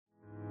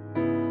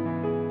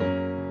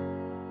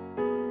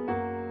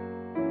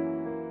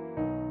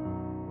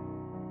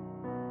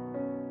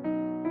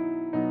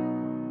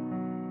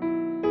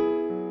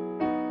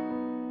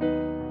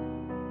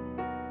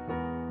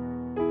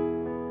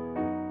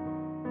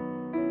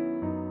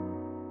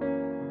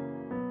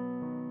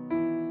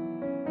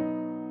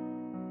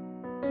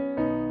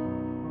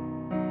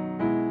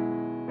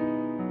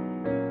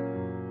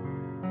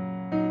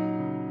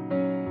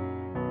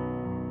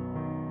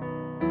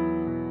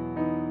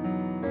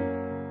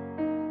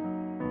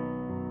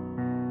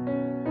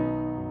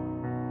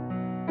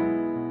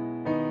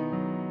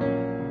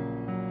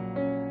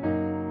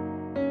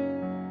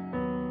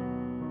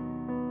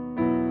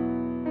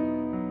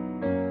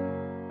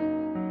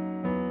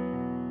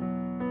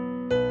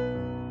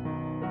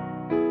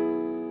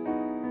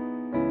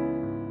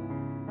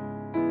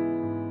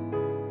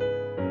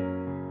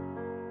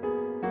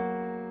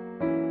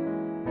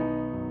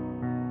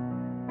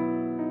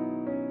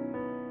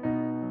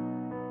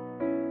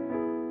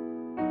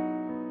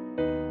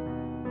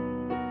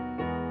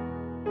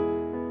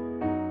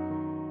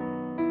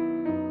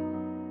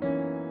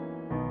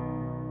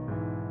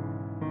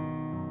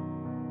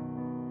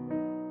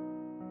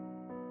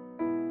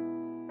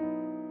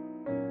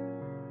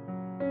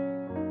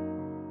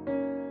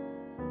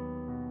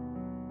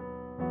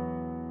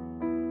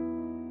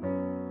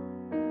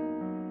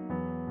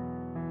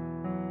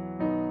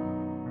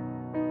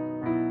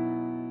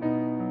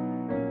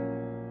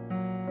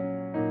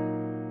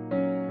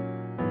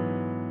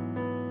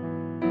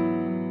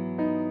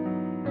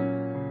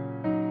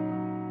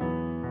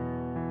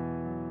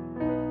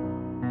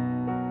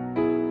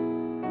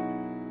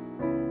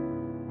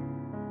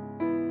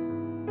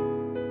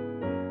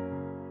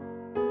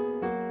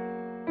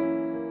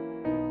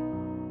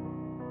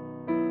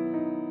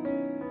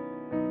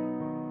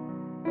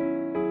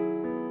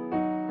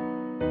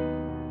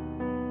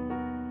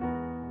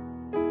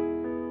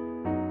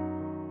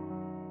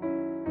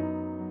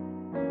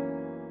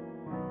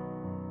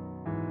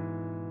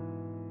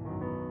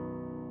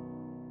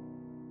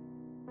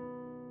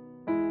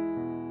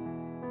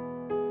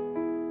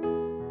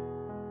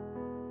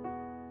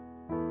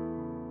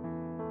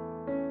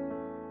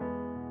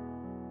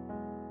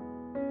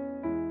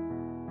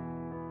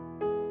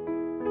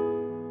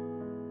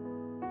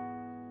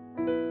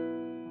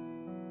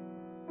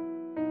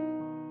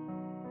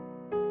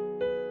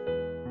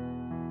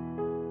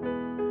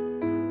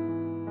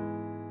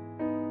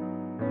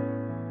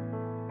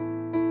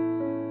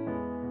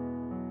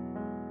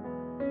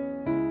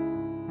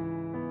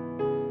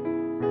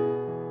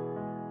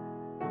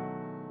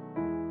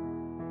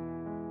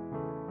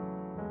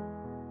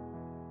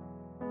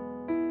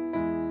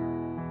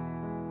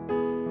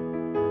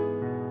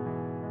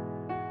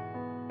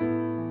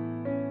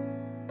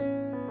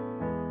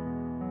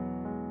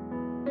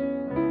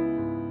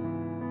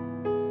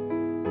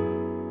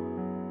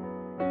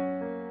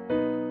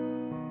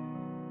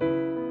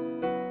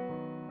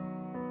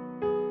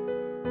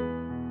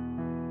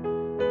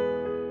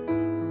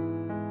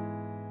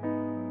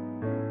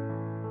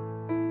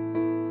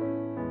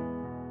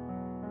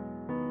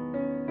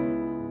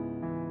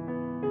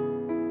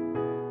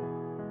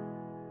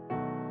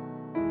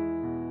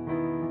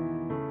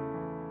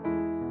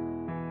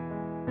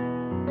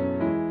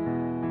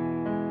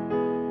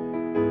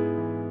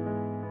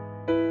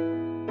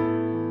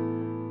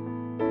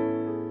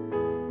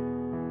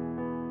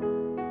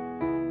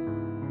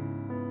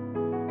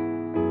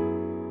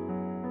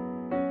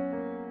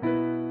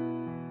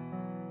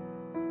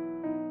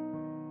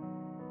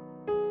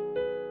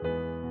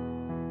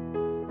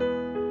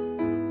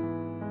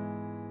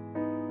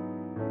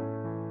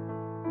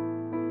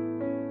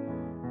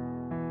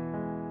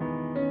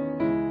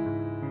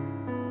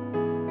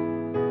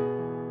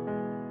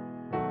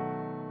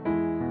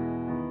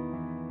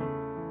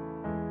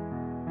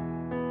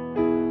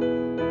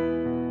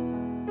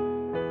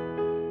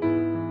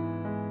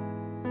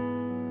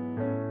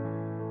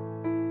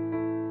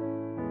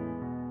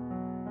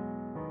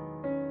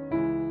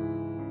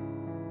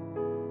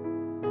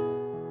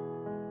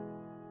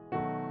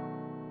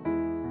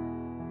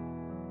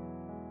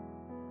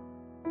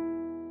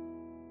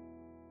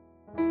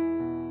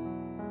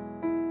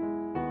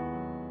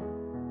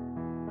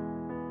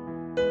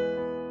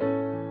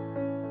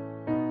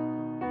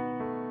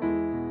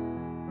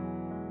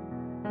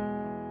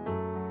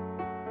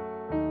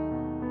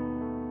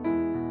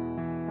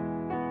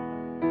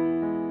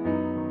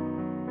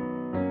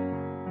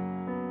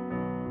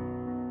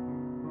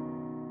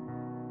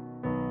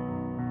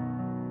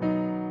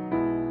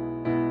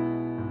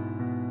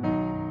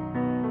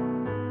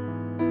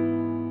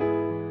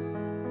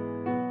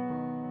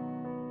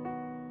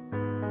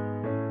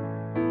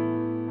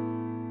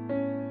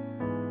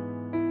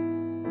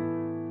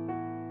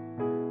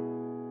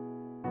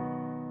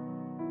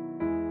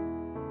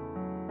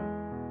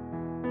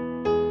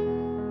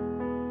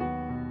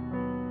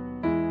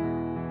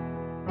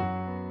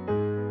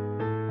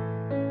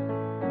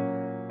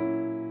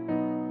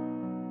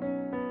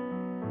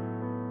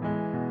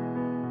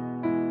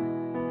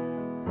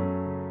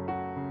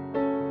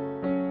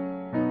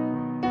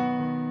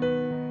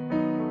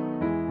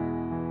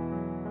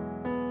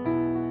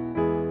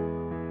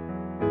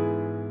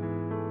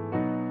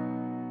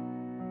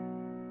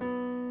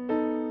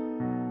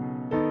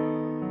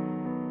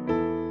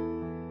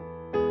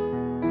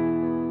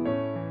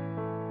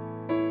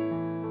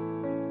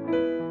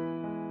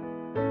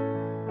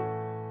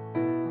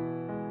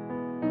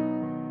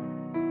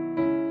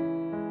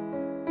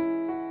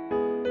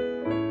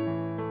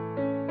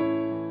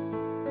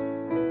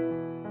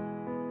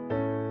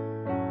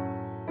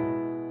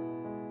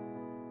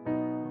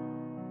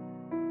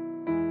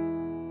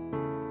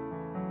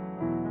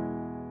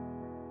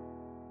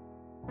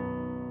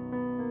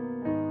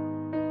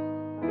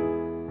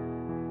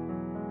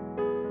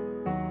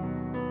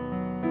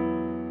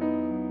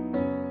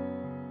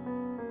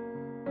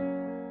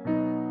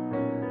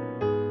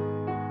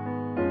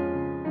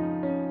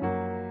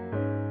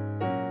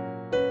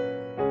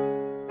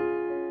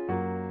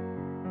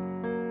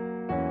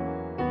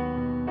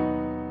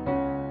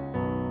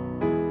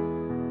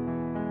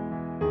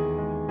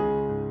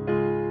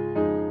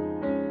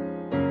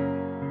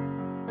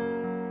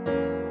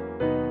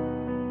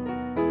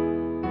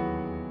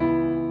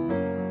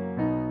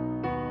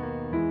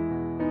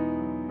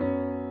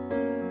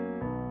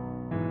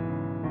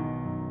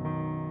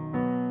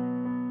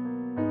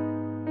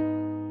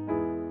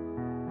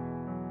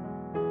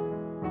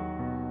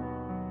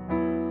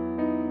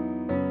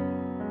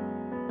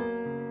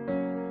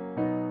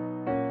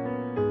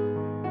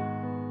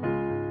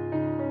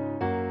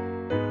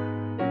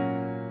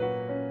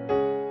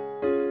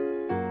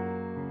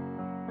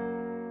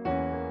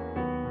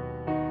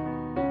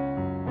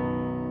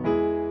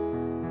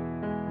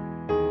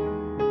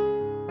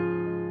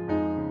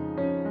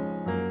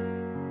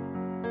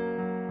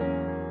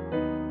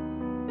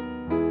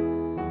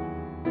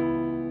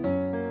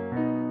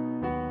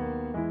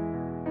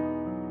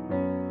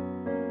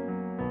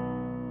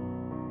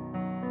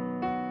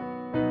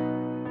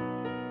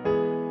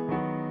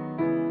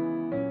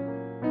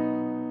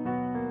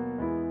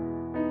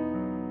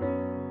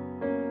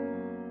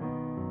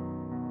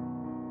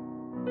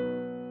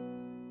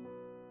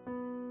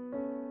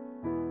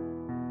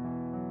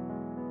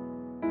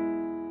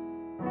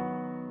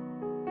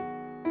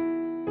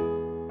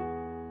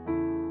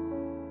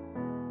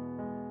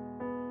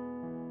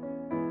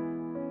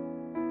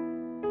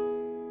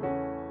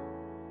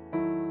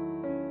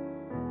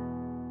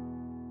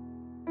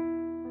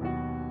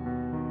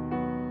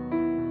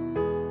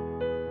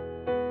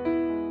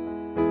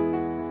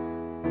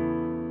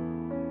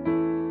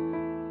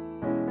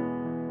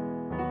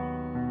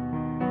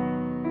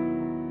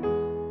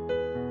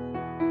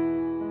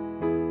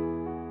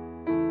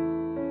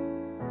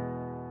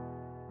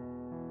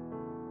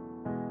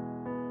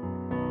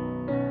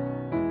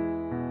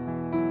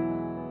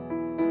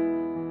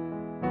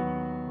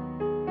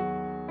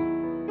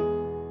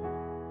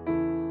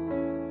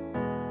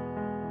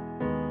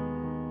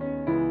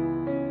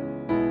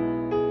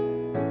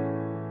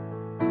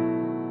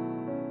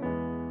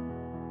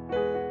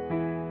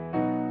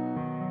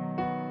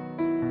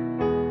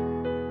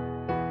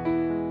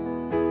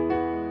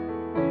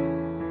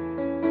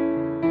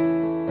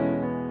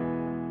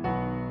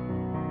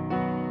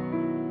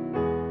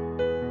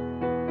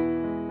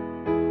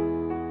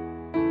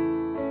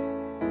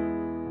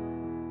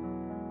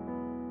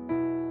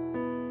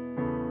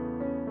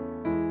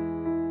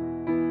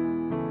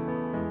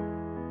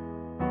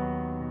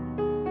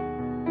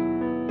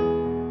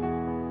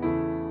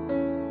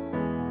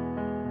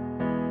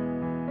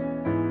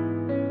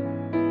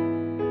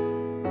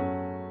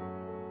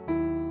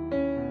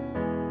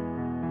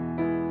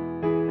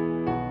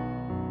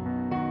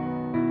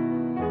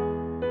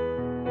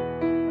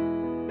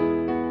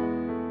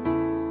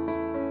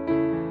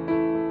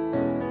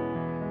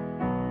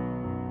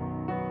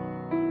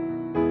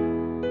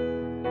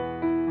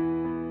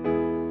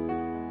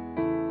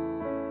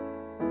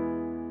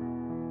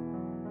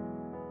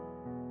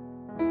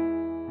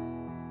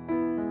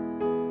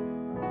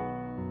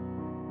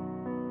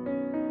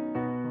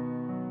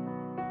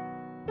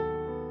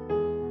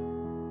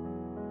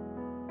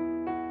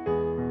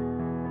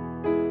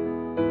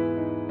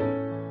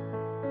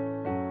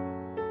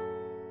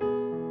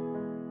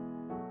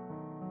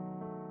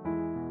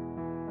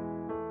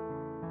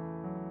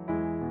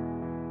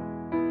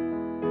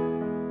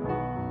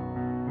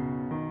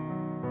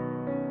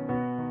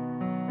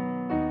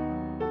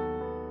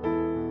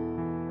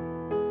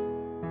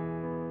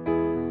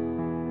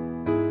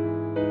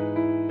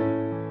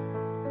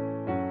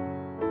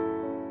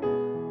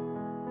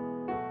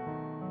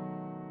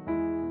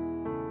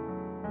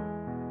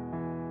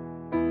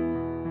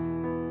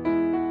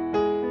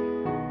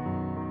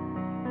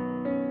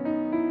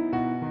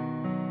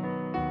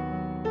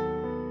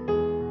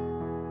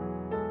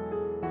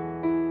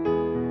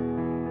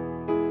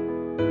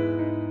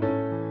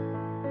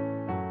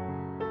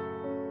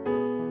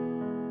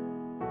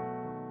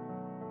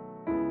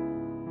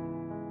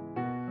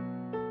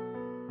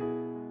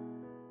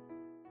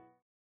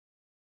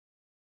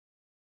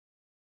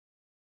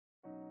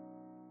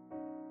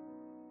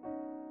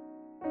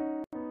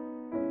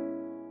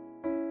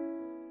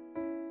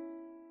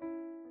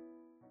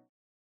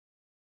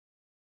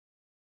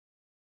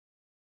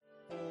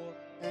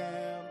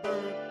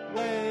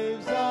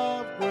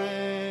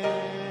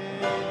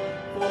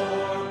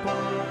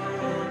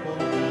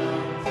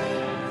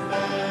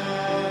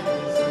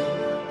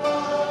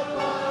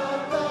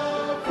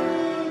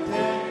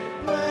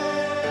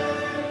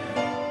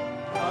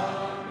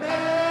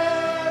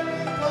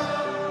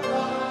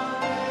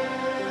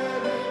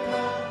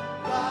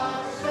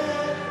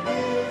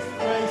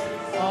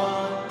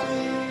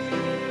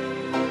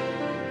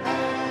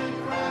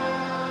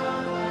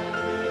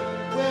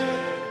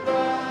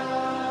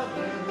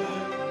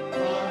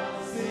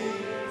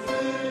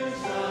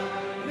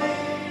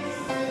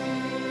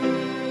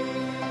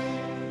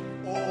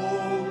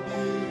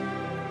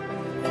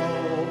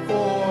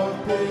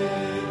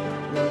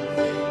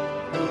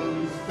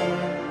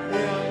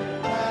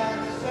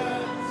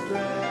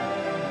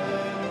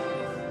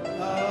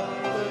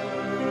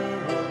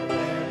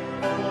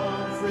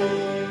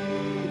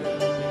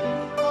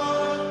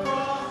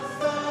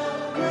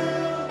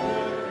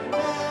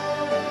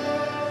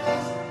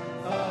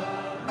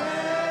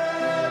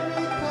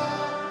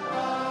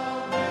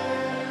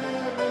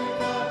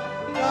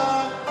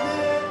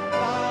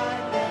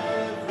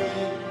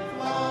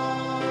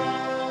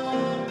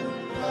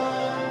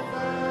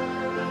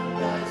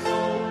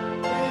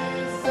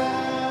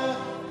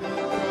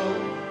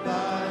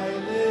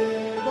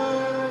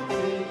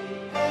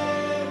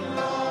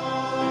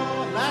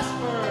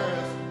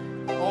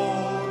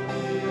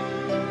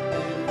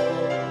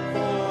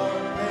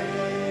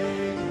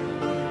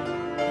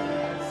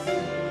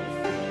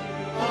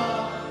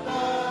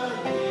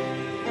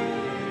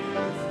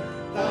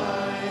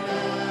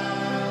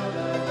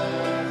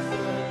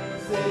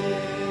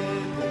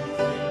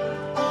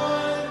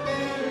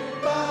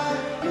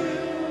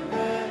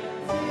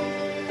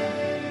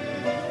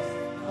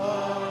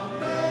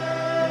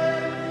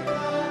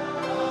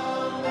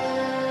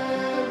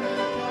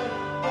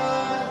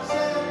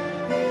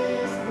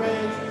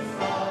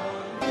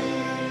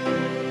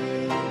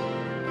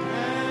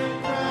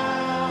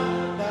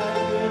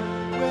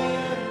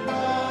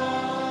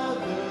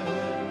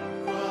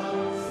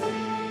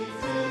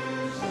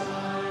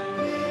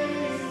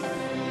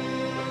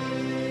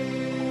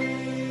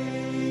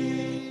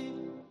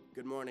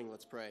morning.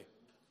 Let's pray.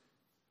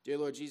 Dear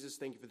Lord Jesus,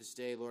 thank you for this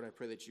day. Lord, I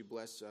pray that you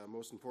bless,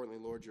 most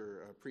importantly, Lord,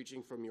 your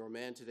preaching from your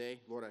man today.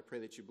 Lord, I pray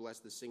that you bless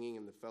the singing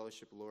and the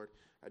fellowship, Lord.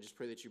 I just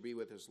pray that you be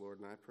with us, Lord,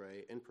 and I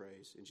pray and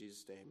praise in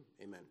Jesus' name.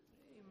 Amen.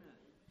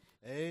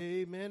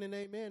 Amen and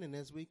amen. And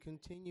as we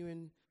continue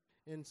in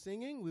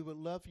singing, we would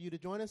love for you to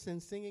join us in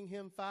singing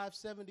hymn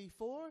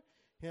 574.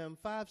 Hymn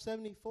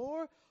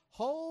 574,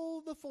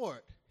 Hold the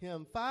Fort.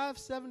 Hymn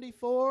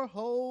 574,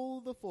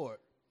 Hold the Fort.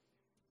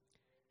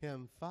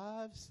 Hymn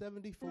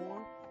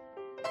 574.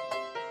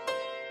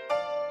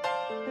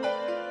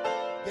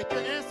 Get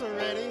your answer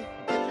ready.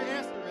 Get your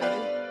answer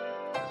ready.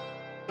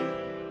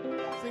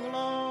 Sing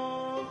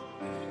along.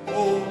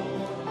 Oh,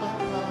 my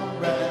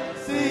comrade,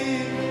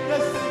 see the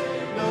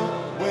signal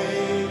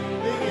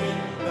waving in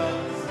the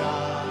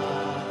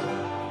sky.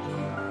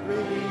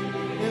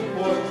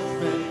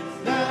 Reinforcements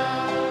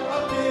now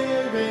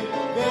appearing,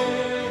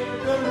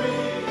 victory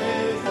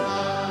is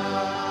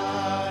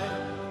nigh.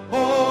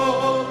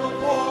 Hold the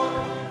fort,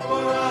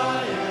 for I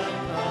am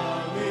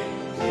coming.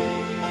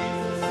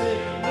 Jesus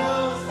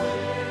signals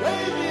sing.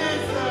 Wave the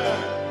answer,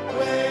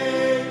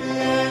 wave the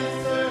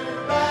answer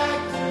back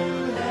to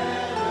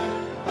heaven.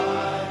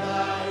 By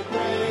thy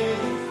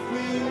grace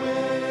we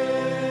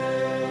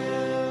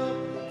will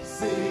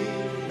see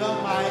the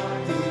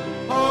mighty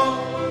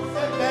hosts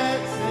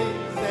advancing,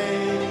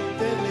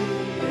 Satan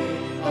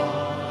leading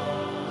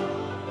on.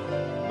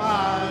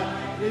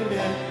 Mighty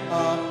men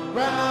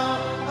around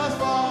us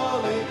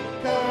falling,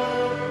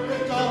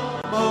 courage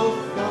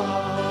almost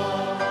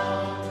gone.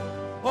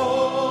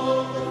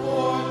 Hold the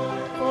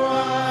fort, for I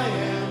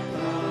am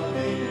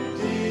coming.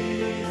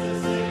 Jesus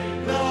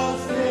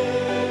signals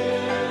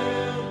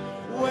still.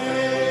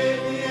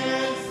 Wave the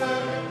answer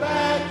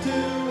back to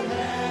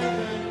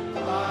heaven.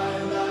 By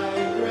thy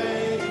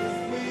grace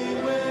we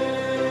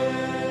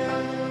will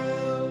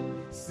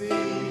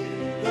see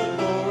the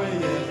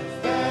glorious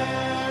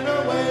banner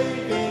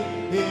waving.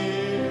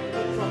 Hear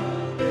the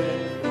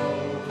trumpet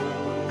blow.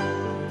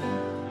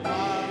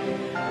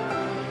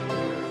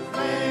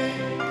 May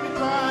we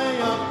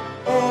triumph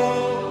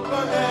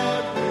over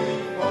every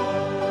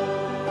foe.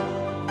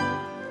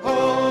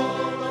 Hold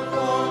the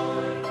fort,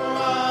 for I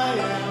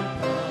am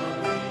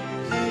coming.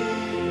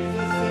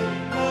 Jesus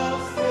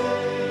signals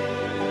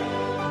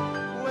still.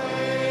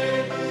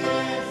 Wave the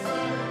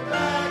answer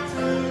back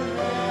to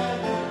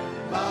heaven.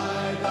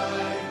 By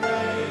thy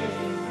grace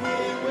we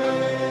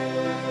will.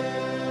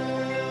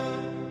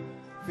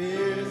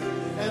 Fierce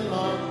and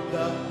long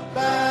the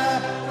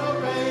battle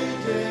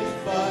rages,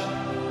 but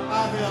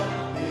our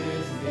help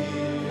is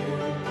near.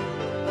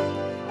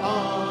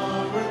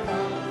 Onward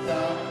comes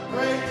our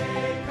great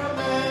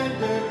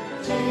commander.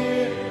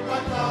 Cheer, my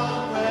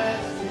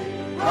comrades,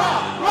 cheer.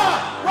 Rock,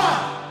 rock,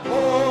 rock!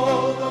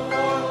 Hold the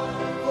fort,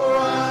 for I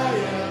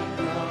am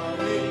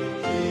coming.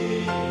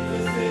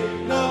 Jesus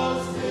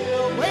signals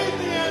still. Wave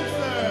the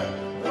answer,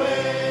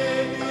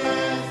 wave the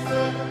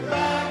answer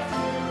back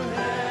to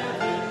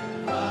heaven.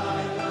 By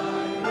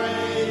thy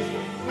grace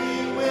we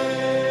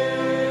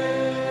will.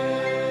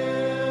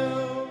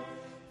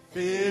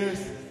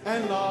 Fierce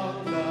and long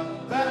the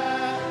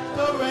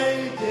battle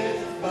rages,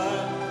 but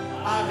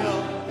our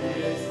help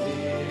is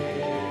near.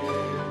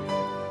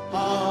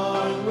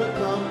 Onward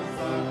comes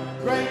our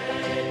great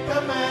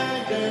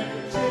commander.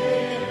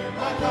 Cheer,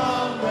 my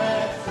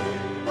comrades, cheer.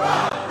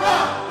 Rock,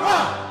 rock,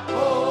 rock!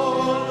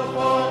 Hold the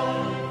fort,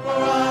 for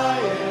I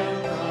am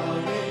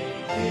coming.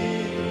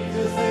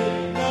 Jesus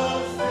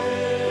signals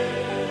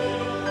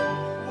still.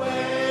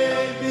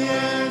 Wave the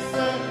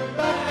answer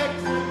back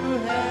to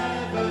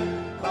heaven.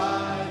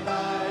 By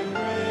thy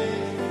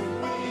grace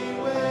we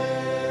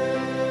will.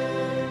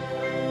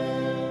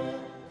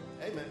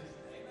 Amen. Amen.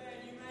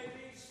 You may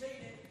be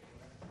seated.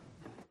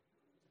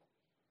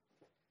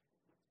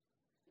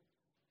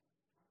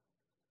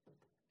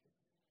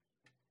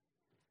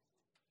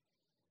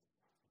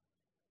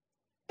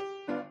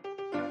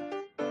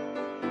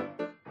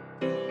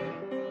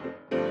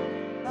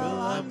 Well,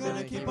 I'm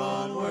gonna keep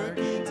on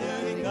working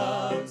till he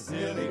comes,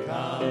 till he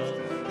comes.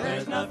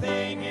 There's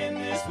nothing in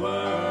this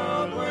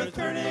world worth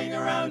turning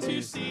around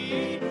to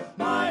see.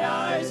 My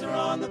eyes are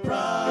on the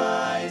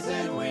prize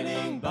and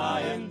winning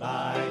by and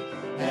by.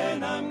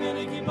 And I'm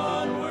gonna keep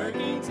on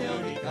working till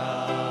he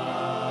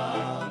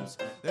comes.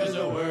 There's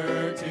a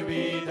work to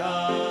be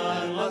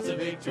done, lots of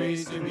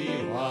victories to be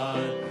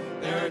won.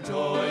 There are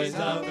joys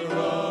of the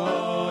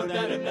road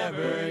that have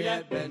never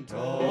yet been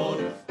told.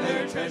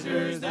 There are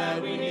treasures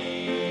that we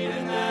need,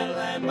 and that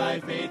land by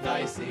faith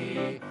I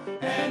see.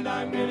 And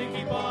I'm gonna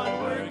keep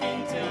on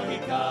working till he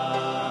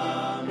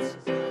comes,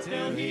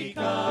 till he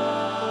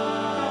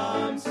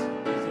comes.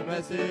 There's a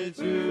message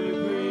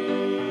to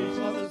preach,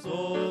 lots of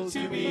souls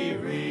to be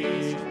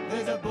reached.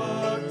 There's a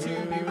book to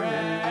be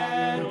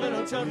read,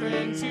 little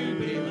children to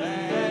be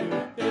led.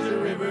 There's a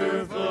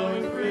river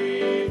flowing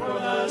free for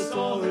the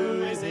soul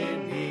who is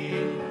in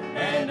need.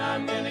 And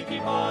I'm gonna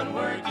keep on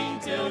working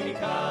till he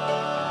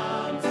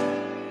comes.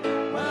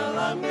 Well,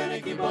 I'm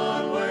gonna keep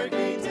on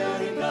working till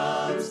he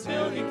comes,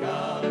 till he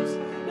comes.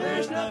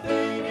 There's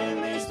nothing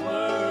in this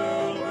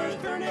world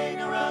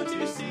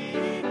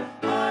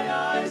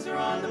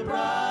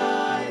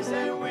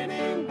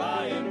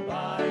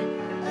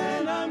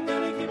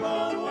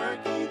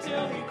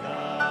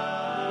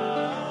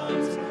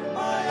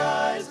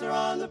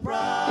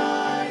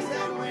prize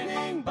and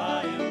winning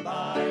by and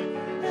by.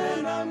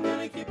 And I'm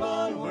gonna keep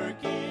on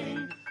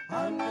working.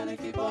 I'm gonna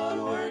keep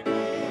on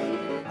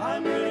working.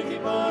 I'm gonna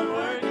keep on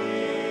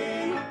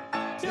working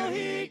till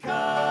he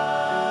comes.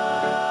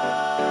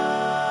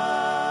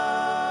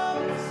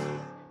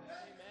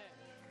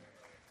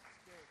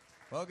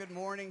 Well, good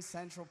morning,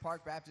 Central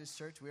Park Baptist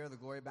Church. We are the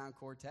Glory Bound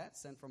Quartet,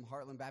 sent from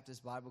Heartland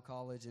Baptist Bible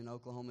College in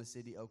Oklahoma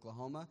City,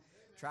 Oklahoma.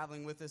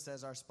 Traveling with us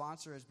as our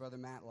sponsor is Brother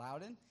Matt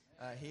Loudon.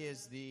 He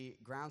is the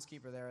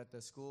groundskeeper there at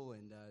the school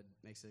and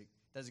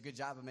does a good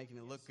job of making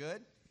it look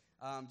good.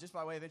 Just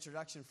by way of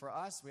introduction for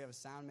us, we have a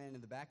sound man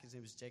in the back. His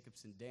name is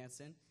Jacobson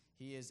Danson.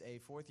 He is a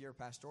fourth-year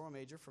pastoral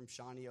major from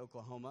Shawnee,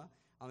 Oklahoma.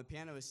 On the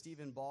piano is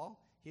Stephen Ball.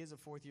 He is a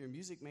fourth-year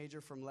music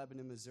major from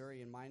Lebanon,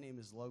 Missouri. And my name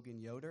is Logan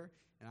Yoder,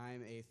 and I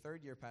am a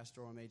third-year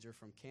pastoral major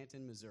from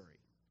Canton,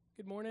 Missouri.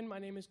 Good morning. My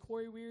name is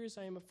Corey Weirs.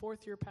 I am a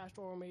fourth-year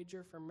pastoral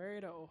major from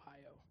Merida,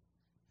 Ohio.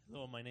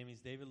 Hello, my name is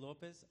David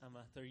Lopez. I'm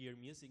a third-year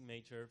music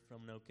major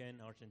from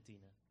Neuquén,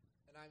 Argentina.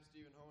 And I'm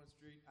Stephen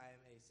Hohenstreet. I am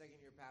a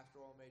second-year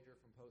pastoral major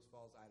from Post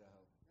Falls,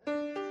 Idaho.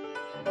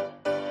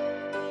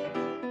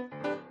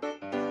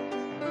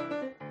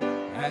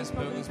 As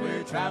pilgrims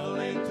we're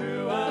traveling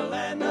through a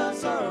land of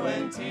sorrow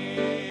and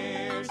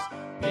tears,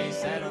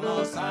 beset on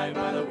all sides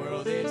by the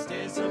world, its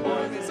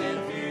disappointments and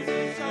fears.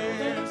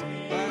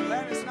 But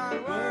let us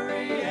not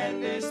worry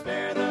and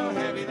despair, though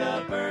heavy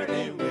the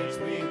burden which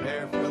we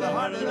bear. For the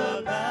heart of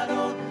the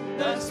battle,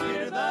 the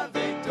sweeter the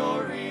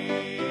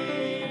victory.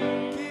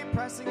 Keep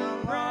pressing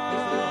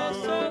along,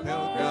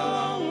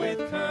 pilgrim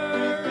with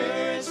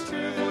courage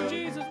true. For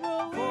Jesus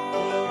will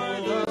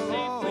For the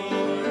Lord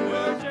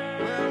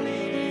will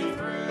lead you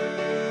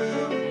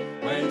through.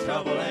 When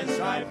trouble and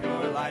strife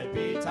your life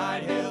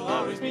betide, he'll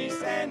always be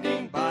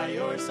standing by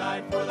your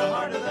side. For the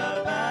heart of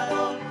the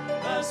battle,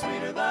 the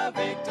sweeter the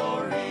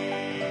victory.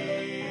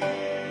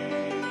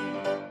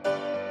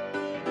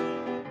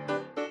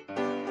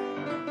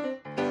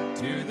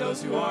 To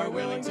those who are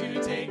willing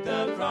to take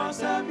the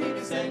cross of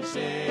meekness and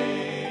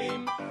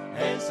shame,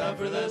 and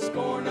suffer the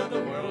scorn of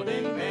the world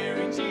in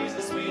bearing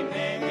Jesus' sweet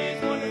name, his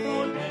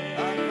wonderful name.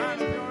 A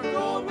crown of pure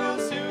gold will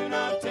soon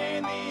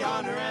obtain the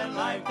honor and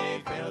life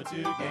they fail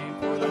to gain.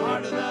 For the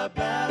heart of the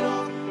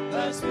battle,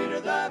 the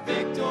sweeter the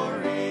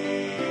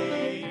victory.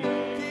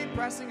 keep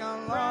pressing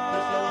along.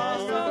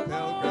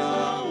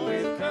 Pilgrim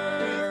with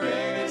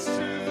courage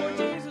true. For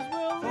Jesus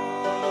will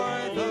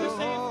For the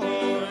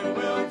Lord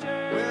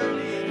will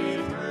lead you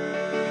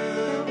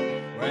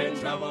through. When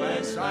trouble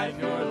and strife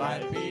your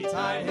life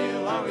betide,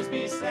 he'll always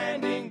be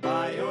standing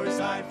by your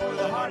side. For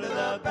the heart of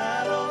the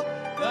battle,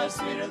 the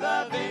sweeter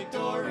the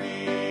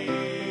victory.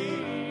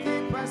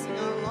 Keep pressing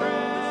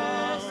along.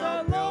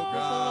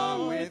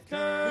 Pilgrim with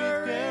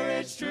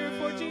courage true.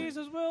 For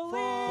Jesus will For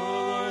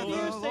lead the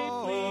you safely.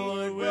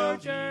 Lord Will will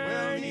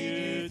journey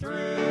lead you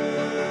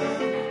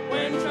through.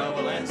 When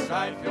trouble and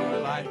strife your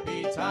life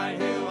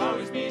betide, he'll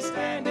always be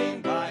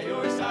standing by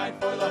your side.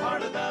 For the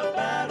heart of the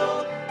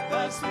battle,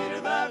 the sweeter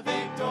the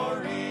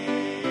victory.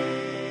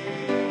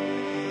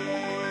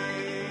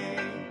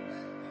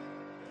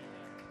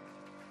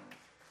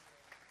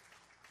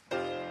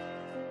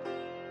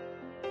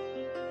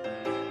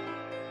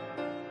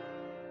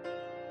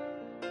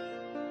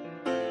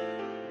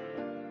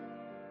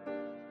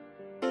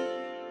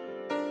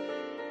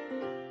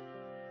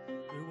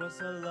 There was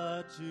a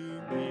lot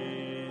to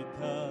be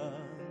done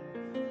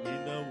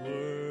in the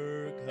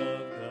work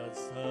of God's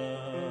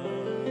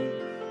Son.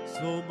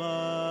 So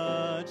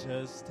much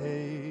at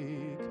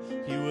stake,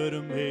 he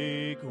wouldn't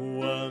make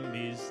one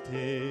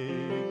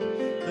mistake.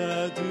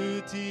 The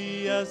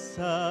duty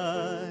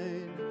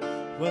assigned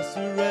was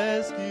to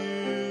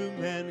rescue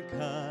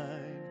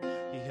mankind.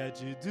 He had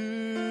to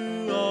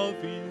do all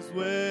things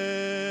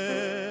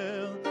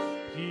well.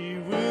 He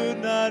would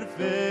not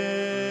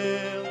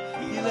fail.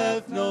 He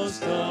left no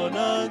stone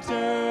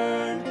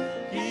unturned.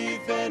 He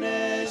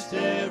finished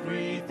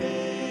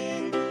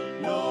everything.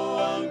 No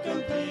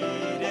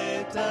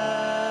uncompleted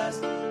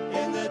task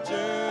in the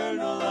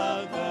journal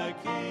of the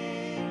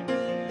King.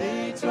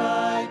 They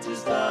tried to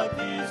stop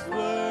his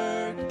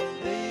work.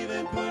 They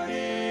even put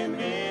him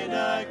in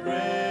a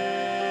grave.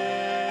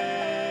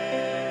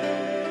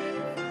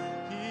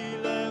 He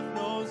left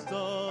no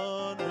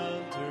stone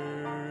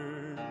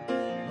unturned,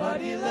 but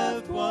he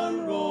left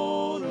one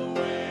roll away.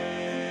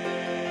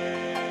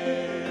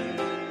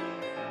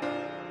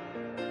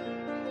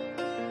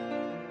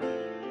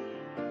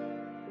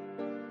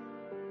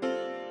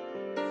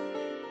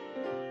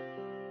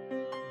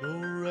 No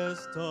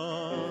rest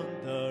on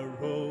the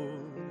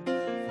road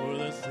for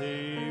the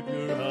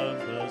Savior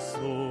of the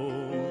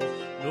soul.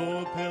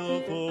 No pillow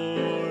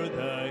for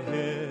the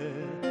head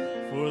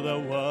for the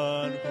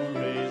one who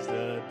raised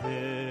the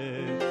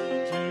dead.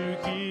 To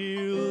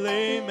heal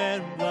lame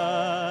and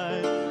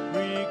blind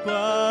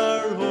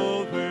require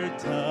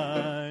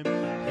overtime.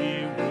 He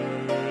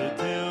worked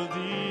till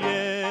the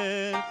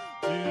end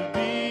to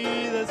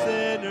be the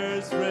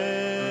sinner's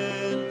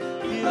friend.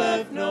 He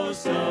left no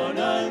stone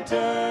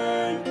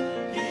unturned.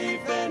 He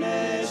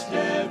finished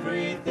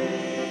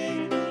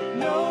everything.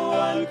 No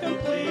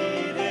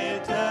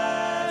uncompleted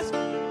task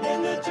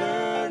in the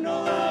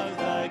journal of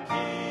the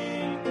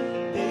King.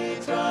 They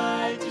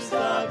tried to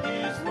stop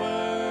his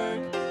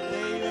work,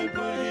 they even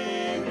put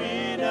him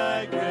in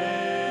a grave.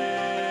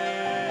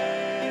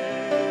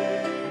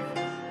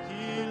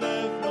 He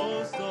left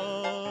no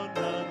stone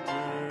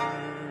unturned,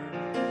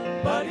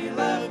 but he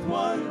left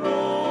one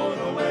road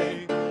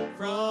away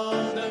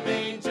from the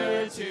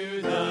manger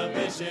to the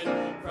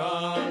mission,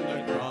 from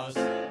the cross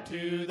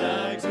to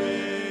the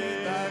grave.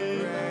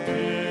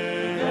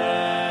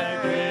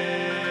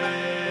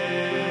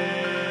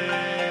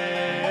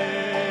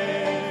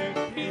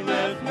 He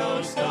left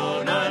no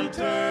stone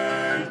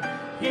unturned.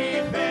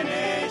 He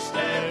finished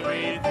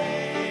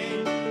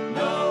everything.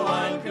 No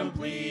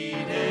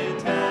uncompleted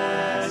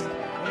task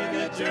in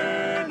the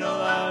journal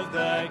of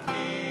the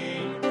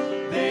King.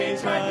 They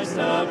tried to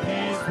stop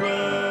his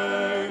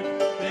work.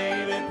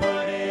 They even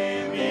put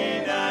him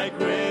in a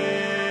grave.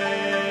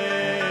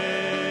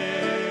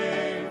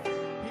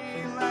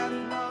 He left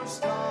no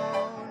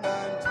stone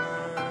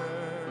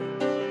unturned.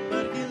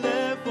 But he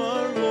left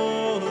one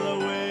roll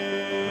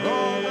away.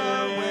 Rolled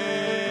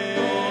away.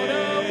 Rolled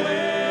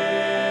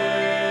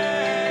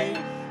away.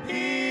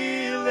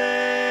 He left.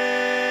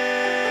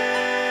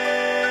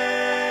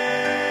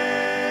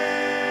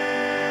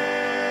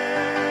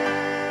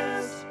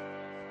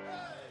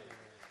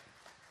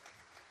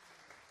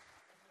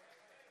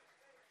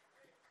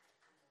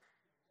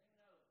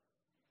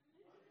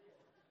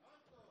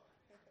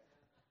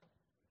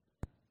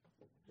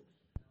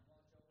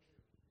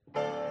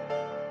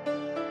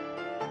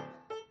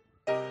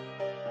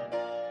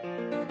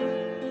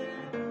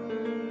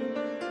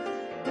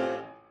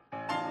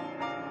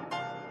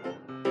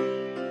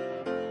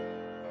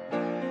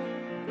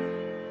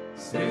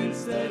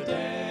 Since the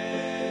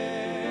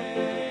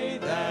day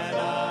that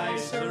I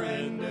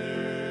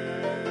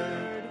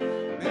surrendered,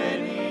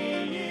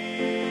 many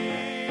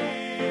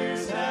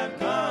years have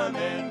come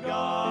and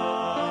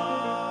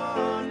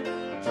gone.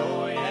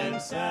 Joy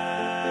and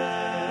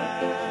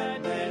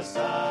sadness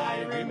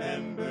I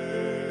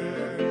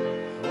remember,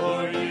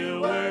 for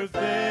you were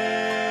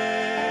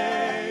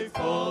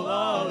faithful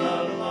all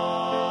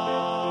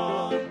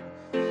along.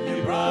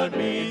 You brought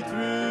me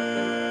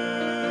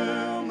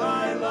through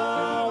my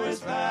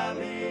lowest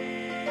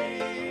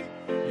valley.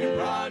 You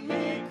brought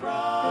me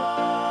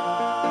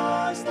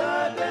across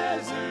the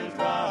desert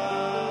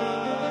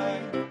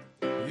dry.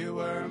 You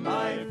were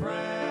my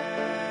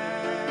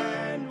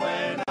friend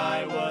when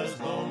I was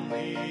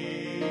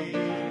lonely.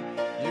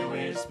 You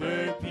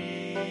whispered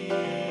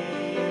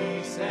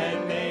peace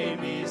and made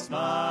me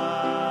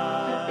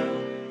smile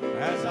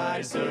as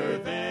I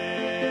survey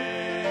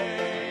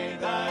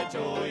the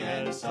joy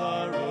and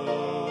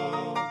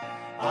sorrow.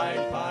 I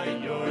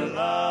find your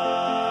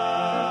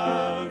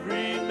love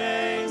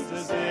remains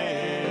the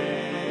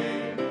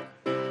same.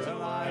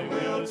 So I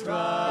will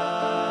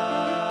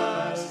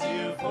trust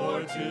you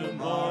for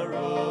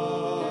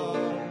tomorrow,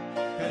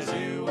 'cause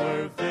you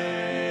were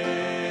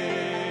faithful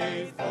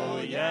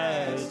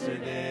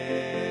yesterday.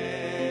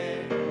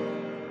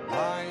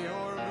 By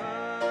your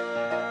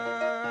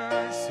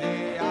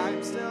mercy,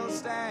 I'm still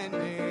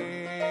standing.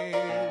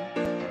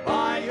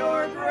 By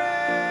your grace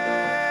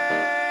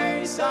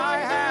I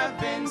have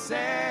been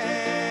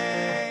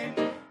saved,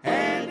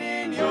 and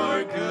in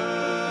your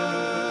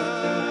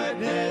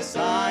goodness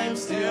I'm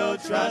still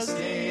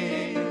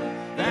trusting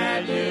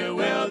that you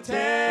will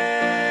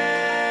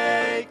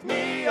take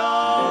me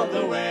all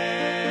the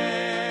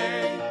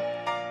way.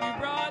 You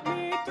brought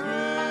me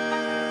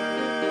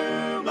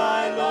through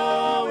my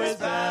lowest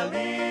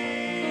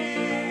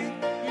valley.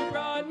 You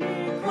brought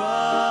me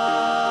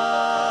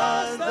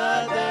across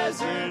the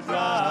desert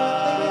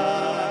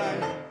dry.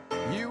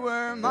 You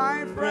were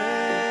my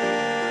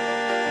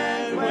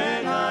Friend,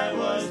 when I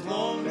was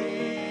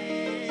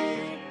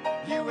lonely,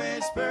 you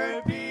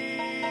whispered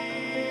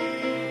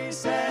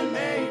peace and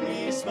made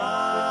me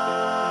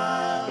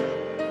smile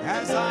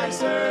as I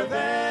survey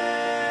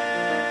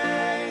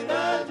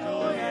the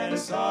joy and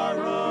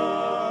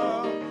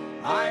sorrow.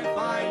 I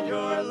find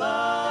your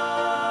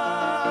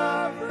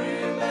love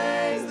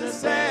remains the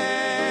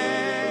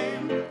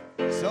same.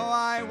 So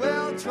I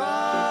will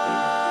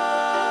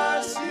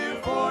trust you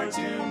for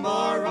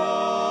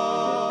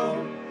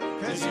tomorrow,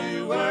 'cause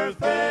you were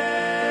faithful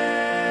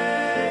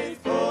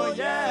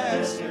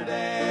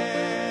yesterday.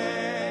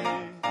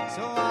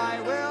 So I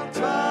will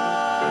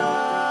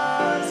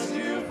trust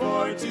you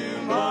for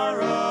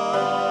tomorrow,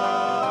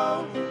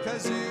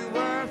 'cause you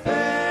were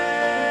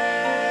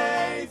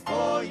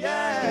faithful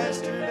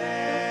yesterday.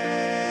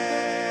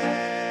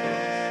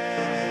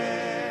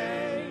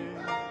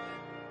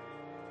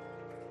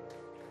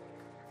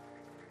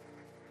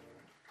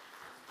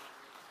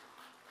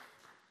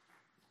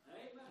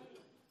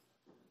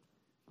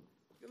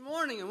 Good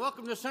morning and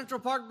welcome to Central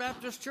Park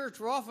Baptist Church.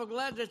 We're awful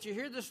glad that you're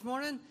here this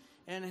morning,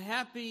 and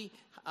happy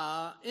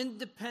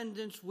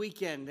Independence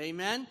Weekend.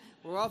 Amen.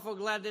 We're awful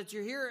glad that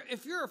you're here.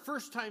 If you're a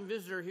first-time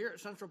visitor here at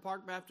Central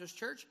Park Baptist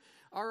Church,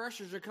 Our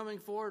ushers are coming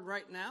forward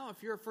right now.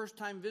 If you're a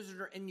first-time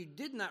visitor and you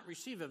did not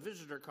receive a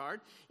visitor card,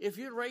 if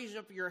you raise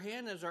up your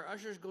hand as our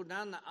ushers go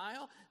down the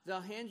aisle,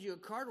 they'll hand you a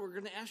card. We're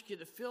going to ask you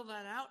to fill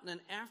that out, and then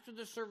after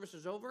the service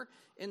is over,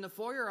 in the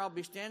foyer, I'll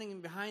be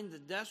standing behind the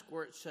desk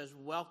where it says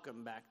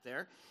welcome back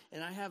there,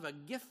 and I have a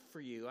gift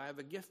for you. I have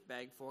a gift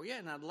bag for you,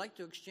 and I'd like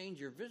to exchange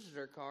your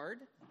visitor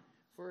card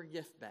for a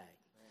gift bag.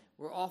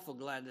 We're awful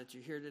glad that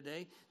you're here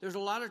today. There's a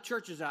lot of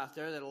churches out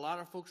there that a lot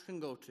of folks can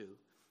go to,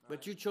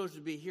 but you chose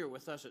to be here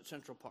with us at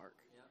Central Park,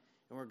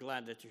 and we're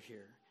glad that you're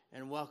here.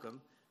 And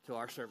welcome to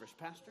our service,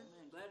 Pastor.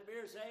 Amen. Glad to be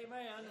here. Say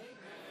amen.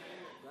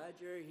 Glad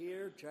you're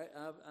here.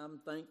 I'm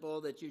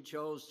thankful that you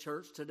chose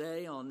church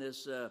today on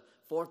this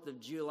 4th of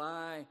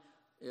July.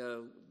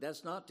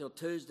 That's not till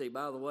Tuesday,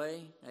 by the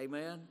way.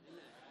 Amen.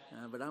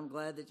 But I'm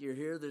glad that you're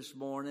here this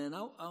morning.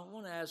 I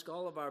want to ask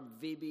all of our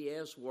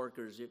VBS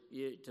workers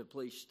to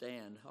please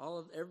stand.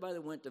 Everybody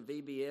that went to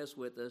VBS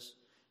with us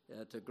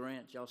to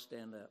Grant, y'all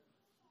stand up.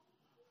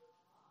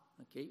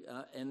 Okay,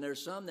 and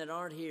there's some that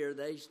aren't here.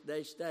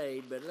 They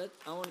stayed, but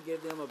I want to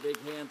give them a big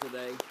hand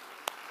today.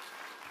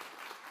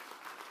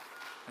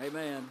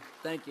 Amen.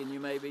 Thank you, and you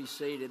may be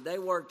seated. They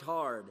worked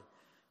hard.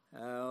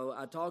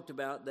 I talked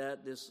about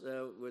that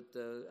with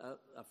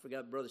I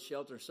forgot Brother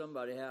Shelton or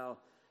somebody, how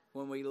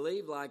when we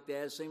leave like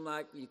that, it seems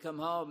like you come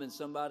home and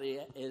somebody,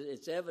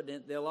 it's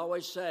evident, they'll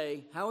always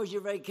say, "How was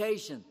your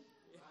vacation?"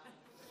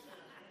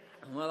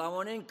 Well, I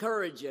want to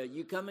encourage you.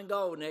 You come and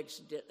go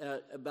next.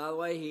 By the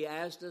way, he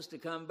asked us to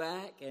come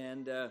back,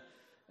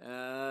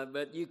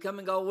 but you come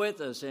and go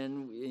with us.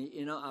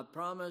 And I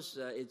promise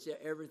it's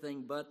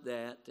everything but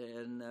that.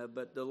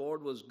 But the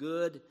Lord was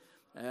good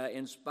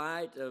in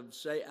spite of.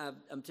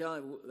 I'm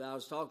telling you, I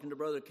was talking to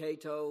Brother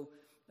Cato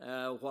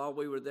while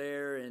we were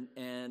there,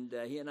 and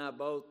he and I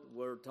both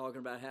were talking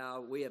about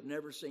how we have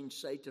never seen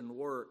Satan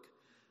work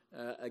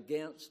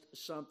against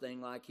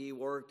something like he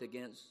worked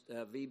against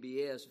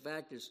VBS. In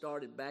fact, it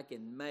started back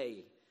in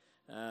May.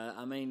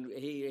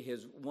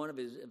 One of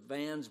his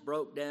vans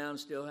broke down,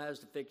 still has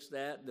to fix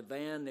that. The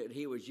van that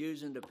he was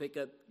using to pick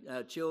up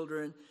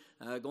children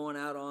going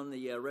out on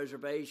the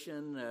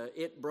reservation,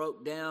 it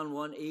broke down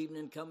one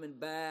evening coming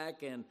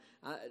back, and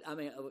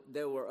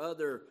there were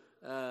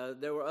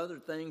other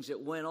things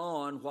that went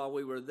on while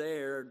we were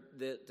there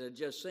that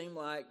just seemed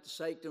like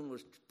Satan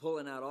was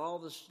pulling out all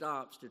the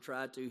stops to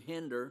try to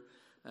hinder.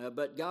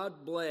 But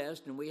God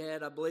blessed, and we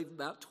had, I believe,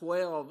 about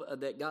 12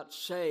 that got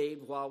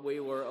saved while we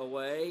were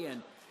away.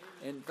 And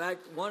in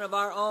fact, one of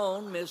our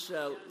own, Miss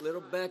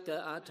Little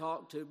Becca, I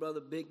talked to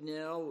Brother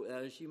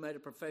Bignell. She made a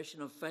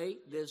profession of faith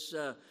this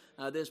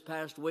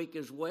past week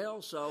as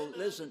well. So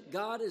listen,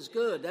 God is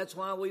good. That's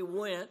why we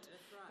went.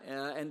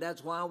 And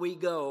that's why we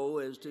go,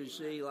 is to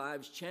see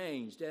lives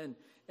changed. And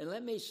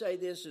let me say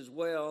this as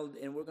well,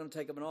 and we're going to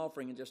take up an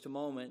offering in just a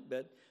moment,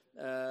 but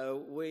I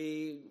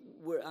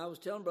was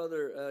telling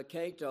Brother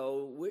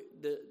Cato,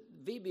 the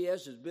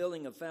VBS is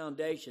building a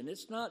foundation.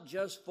 It's not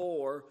just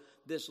for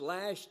this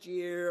last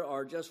year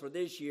or just for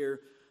this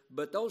year,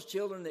 but those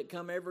children that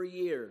come every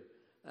year.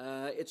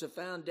 It's a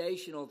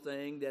foundational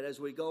thing that as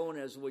we go and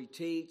as we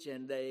teach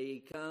and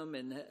they come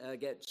and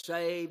get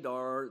saved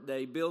or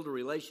they build a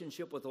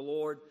relationship with the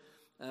Lord,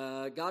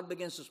 God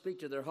begins to speak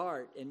to their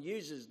heart and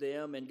uses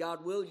them, and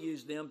God will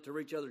use them to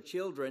reach other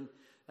children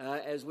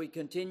as we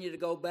continue to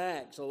go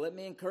back. So let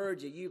me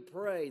encourage you, you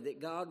pray that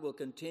God will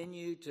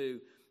continue to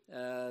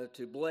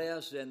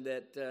bless and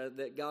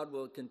that God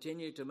will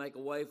continue to make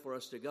a way for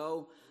us to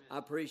go. I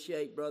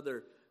appreciate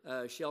Brother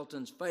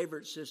Shelton's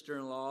favorite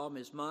sister-in-law,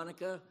 Miss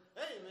Monica.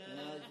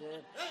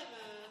 Amen.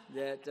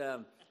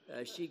 That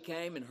she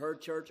came, and her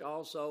church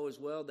also as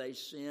well. They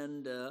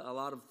send a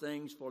lot of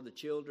things for the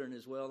children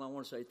as well, and I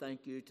want to say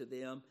thank you to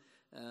them.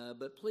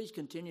 But please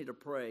continue to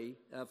pray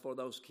for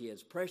those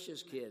kids,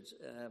 precious kids.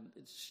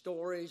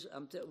 Stories.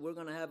 We're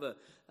going to have a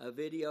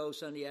video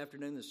Sunday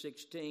afternoon, the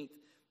 16th,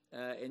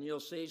 and you'll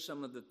see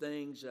some of the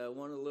things.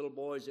 One of the little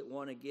boys that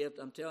won a gift,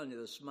 I'm telling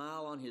you, the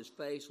smile on his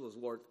face was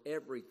worth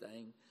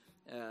everything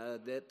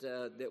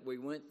that we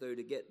went through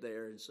to get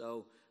there. And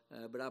so,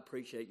 but I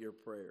appreciate your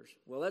prayers.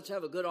 Well, let's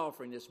have a good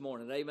offering this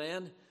morning.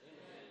 Amen?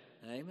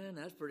 Amen.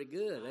 That's pretty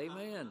good.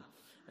 Amen.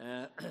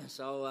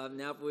 So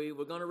now we're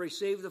going to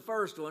receive the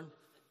first one.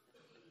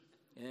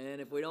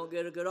 And if we don't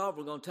get a good offer,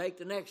 we're going to take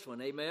the next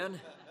one. Amen.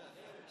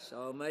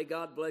 So may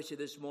God bless you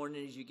this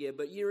morning as you give.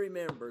 But you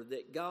remember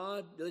that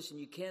God, listen,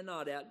 you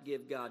cannot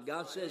outgive God.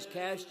 God says,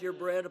 cast your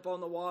bread upon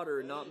the water,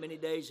 and not many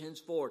days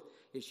henceforth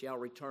it shall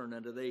return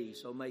unto thee.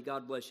 So may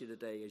God bless you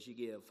today as you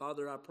give.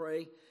 Father, I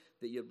pray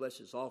that you bless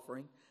this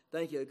offering.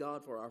 Thank you,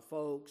 God, for our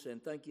folks,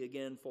 and thank you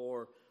again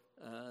for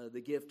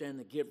the gift and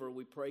the giver.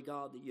 We pray,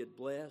 God, that you'd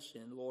bless,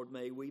 and Lord,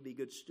 may we be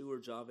good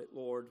stewards of it,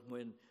 Lord,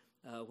 when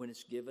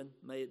it's given.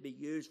 May it be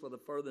used for the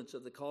furtherance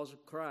of the cause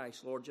of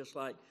Christ, Lord, just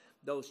like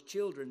those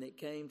children that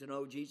came to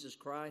know Jesus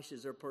Christ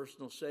as their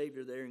personal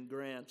Savior there in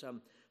Grants.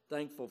 I'm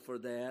thankful for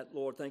that.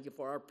 Lord, thank you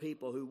for our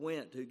people who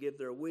went, who give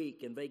their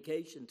week and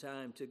vacation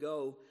time to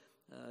go.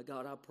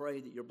 God, I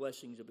pray that your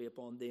blessings will be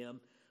upon them.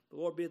 But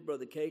Lord, be with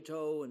Brother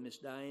Cato and Miss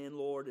Diane,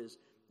 Lord,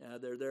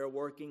 they're there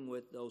working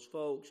with those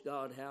folks.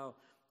 God, how,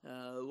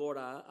 Lord,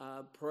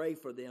 I pray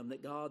for them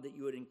that, God, that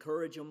you would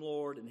encourage them,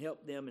 Lord, and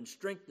help them and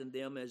strengthen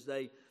them as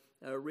they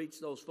reach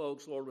those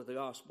folks, Lord, with the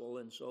gospel.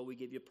 And so we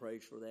give you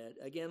praise for that.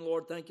 Again,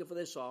 Lord, thank you for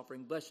this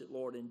offering. Bless it,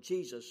 Lord, in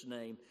Jesus'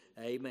 name.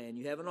 Amen.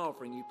 You have an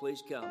offering. You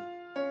please come.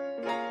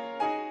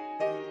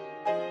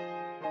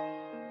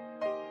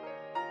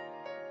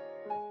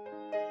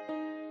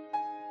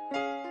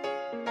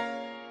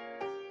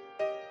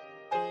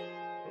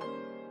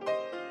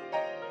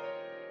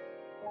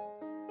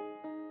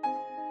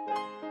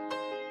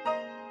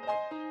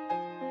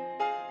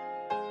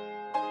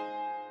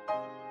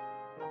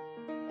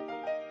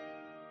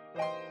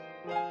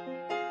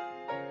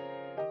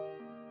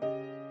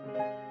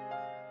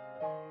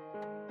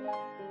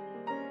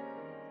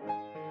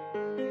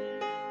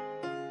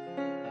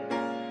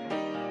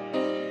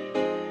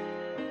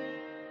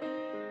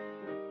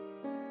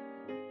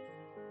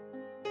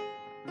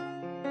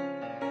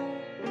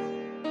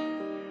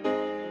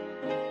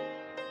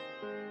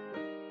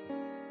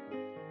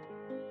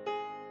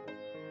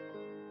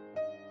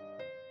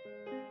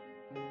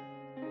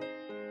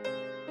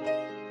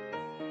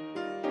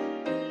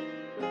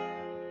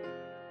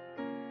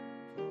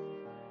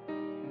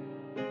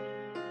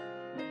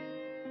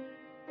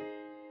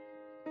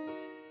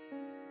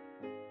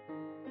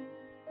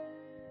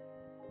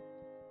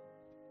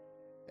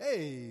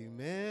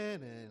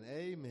 Amen and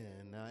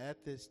amen. Now,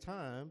 at this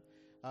time,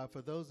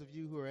 for those of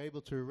you who are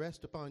able to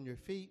rest upon your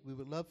feet, we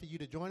would love for you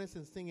to join us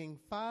in singing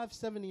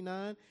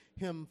 579,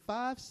 hymn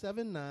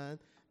 579,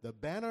 The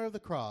Banner of the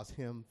Cross,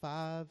 hymn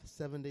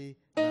 579.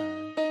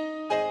 Hymn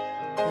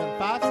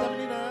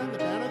 579, The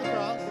Banner of the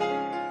Cross.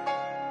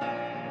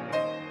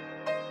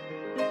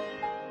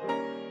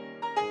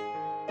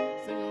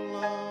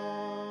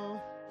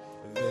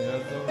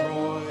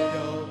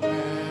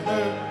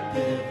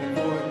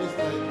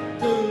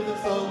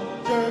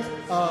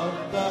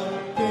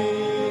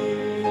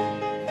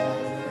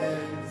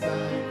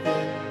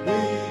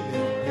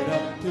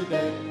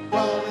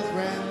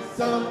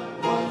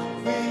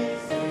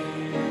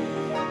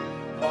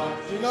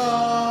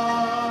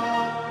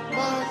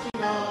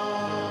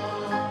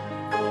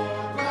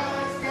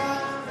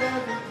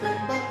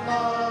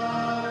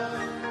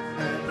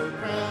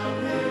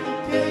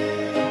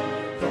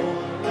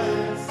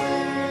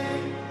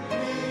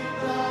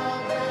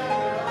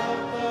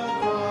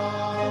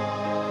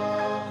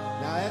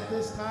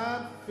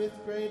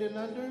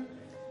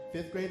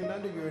 Fifth grade and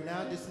under, you are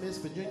now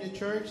dismissed for junior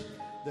church.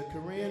 The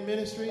Korean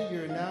ministry,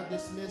 you are now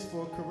dismissed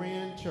for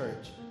Korean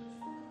church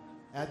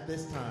at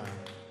this time.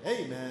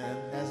 Amen.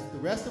 As the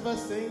rest of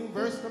us sing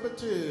verse number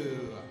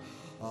 2.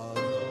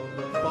 Although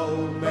the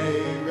foe may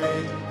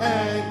rage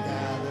and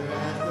gather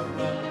as the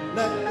flood,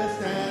 let the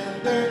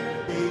standard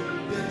be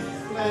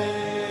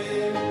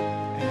displayed.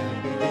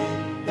 And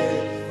beneath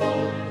its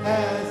fold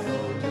as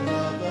soldiers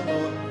of the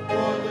Lord,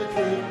 for the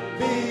truth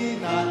be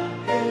not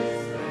dismayed.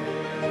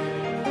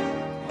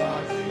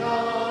 Marching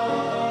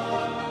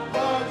on,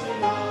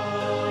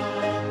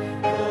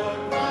 for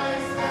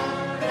Christ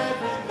hath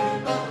everything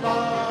but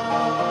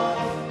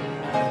lost,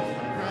 and to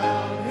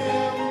crown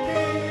him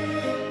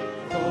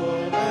King,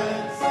 toil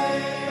and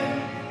sing,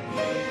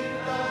 keep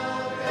the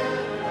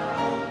banner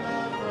of the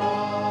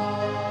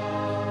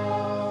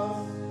cross.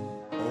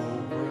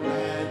 Over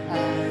land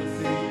and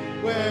sea,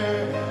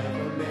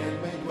 wherever men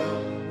may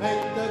dwell,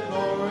 make the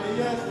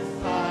glorious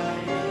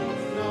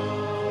tidings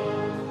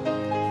known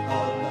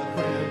of the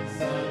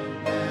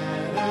crimson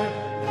banner.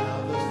 Now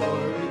the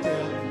story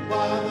tell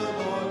why the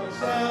Lord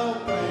shall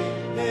bring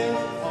his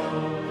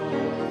own.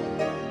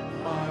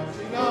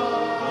 Marching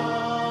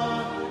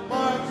on,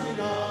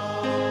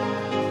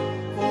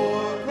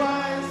 for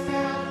Christ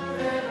hath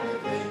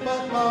everything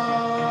but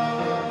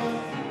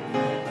lost,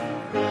 and to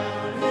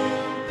crown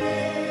him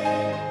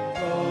King,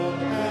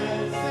 toil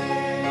and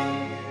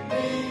sing,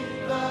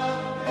 neath the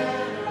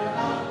banner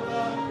of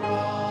the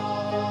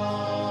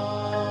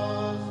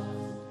cross.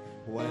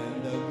 When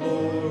the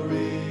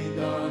glory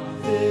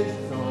dawns,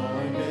 it's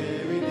on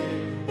very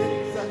near.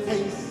 It's a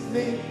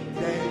hastening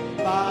day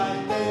by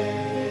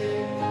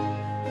day.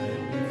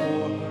 And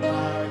before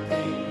our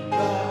King,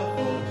 the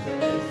foe shall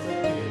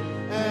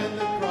disappear, and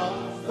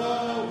across the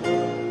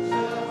world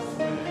shall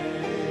sway.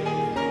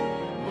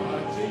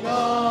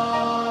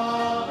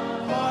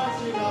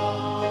 Marching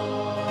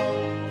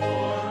on,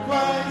 for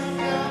Christ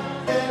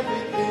hath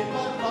everything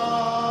but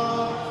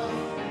lost,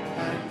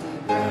 and to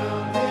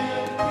crown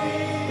him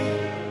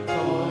King,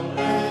 toil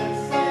and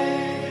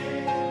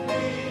sing,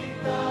 neath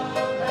the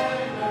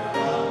banner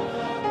of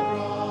the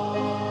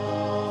cross.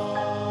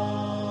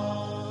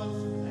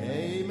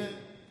 Amen.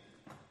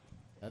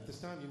 At this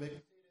time, you may be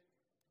seated.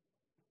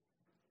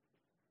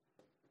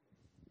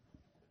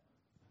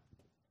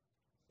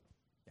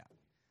 Yeah.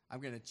 I'm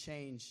going to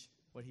change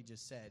what he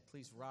just said.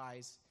 Please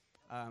rise.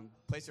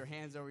 Place your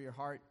hands over your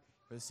heart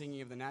for the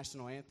singing of the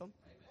national anthem.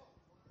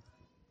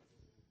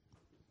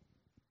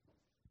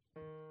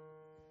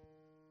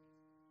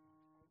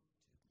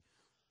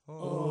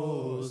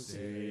 Oh,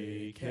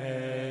 say,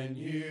 can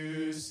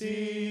you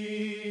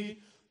see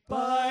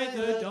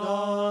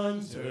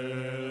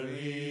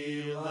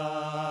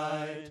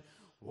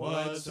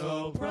what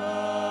so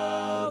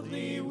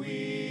proudly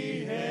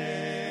we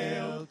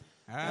hailed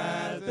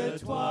at the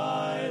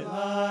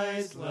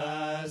twilight's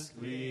last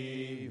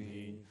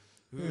gleaming,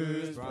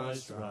 whose broad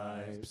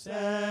stripes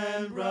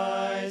and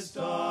bright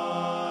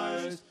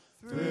stars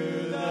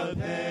through the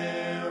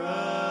perilous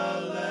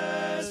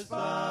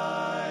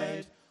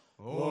fight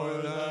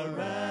o'er the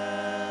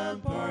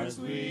ramparts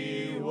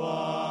we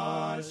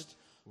watched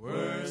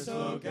were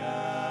so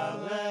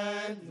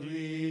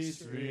gallantly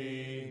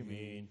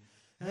streaming,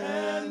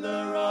 and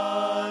the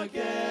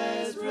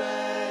rocket's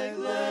red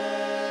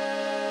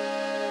glare,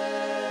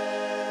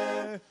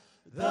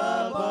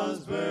 the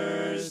bombs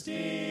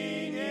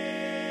bursting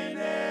in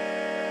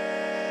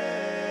air,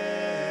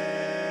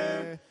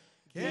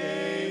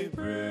 gave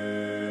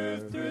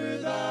proof through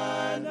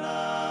the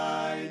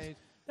night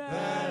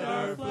that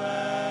our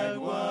flag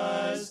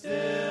was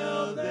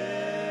still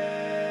there.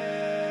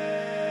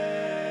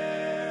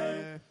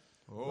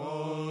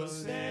 Oh,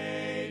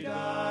 say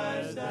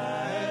does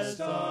that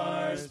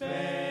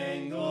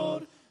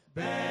star-spangled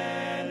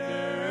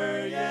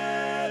banner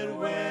yet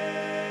wave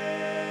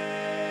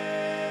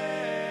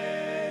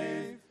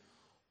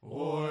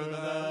o'er the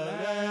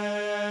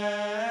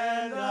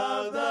land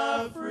of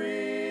the free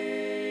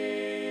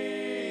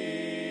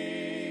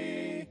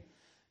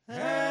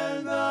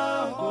and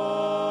the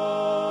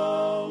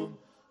home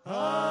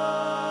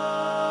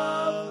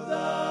of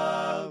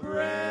the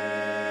brave.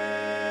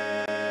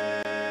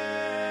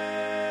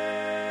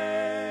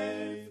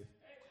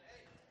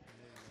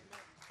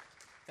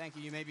 Thank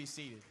you. You may be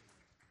seated.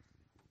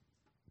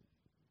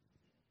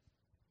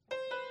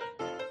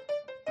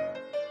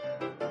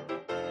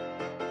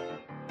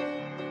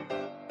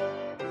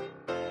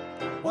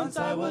 Once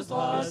I was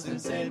lost in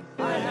sin,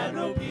 I had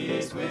no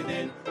peace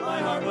within. My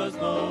heart was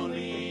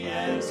lonely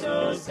and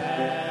so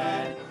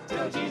sad.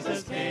 Till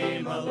Jesus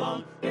came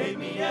along, gave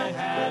me a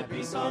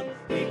happy song.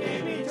 He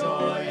gave me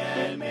joy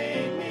and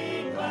made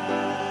me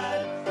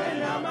glad. And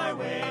now my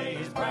way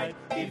is bright.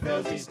 He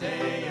fills each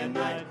day and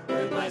night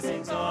with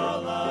blessings all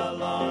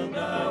along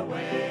the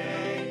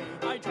way.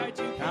 I try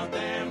to count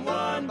them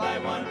one by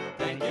one,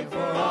 thank Him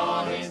for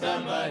all He's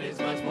done, but it's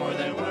much more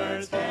than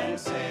words can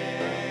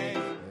say.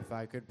 If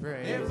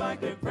I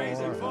could praise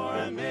Him for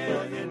a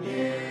million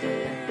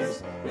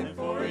years and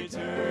for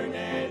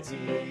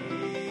eternity,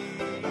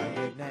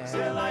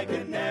 still I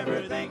could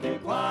never thank Him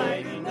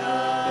quite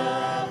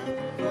enough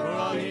for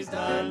all He's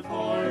done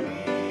for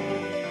me.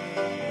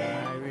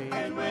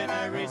 And when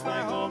I reach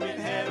my home in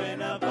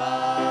heaven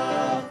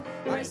above,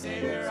 my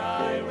Savior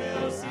I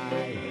will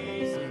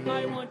see.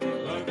 I want to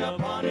look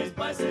upon His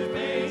blessed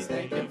face,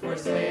 thank Him for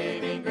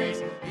saving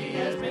grace. He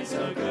has been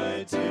so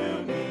good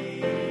to me.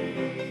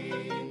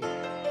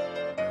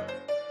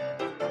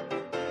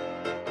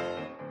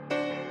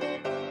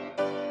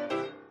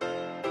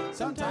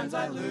 Sometimes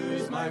I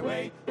lose my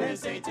way, and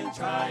Satan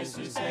tries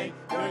to say,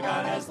 your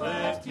God has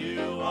left you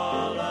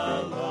all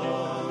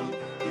alone.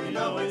 You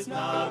know it's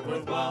not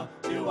worthwhile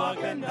to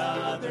walk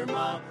another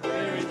mile.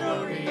 There is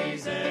no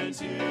reason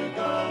to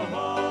go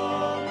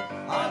home.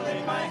 I'll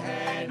lift my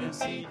hand and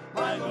see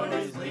my Lord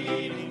is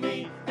leading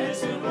me, and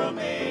soon we'll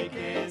make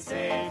it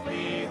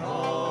safely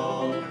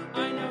home.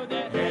 I know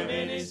that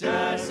heaven is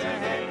just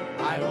ahead.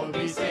 I will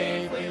be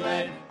safely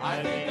led.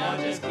 I think I'll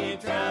just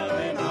keep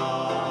traveling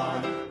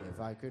on.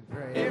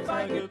 If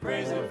I could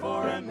praise Him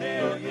for a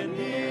million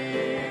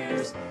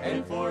years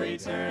and for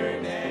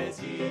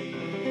eternity,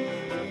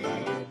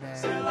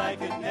 still I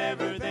could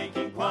never thank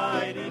Him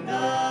quite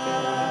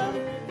enough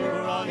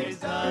for all He's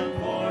done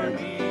for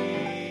me.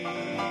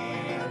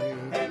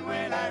 And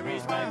when I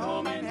reach my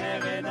home in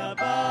heaven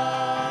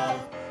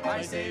above,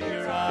 my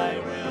Savior I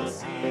will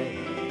see.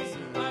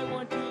 I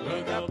want to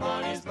look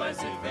upon His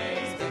blessed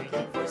face, thank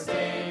Him for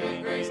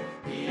saving grace.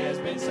 He has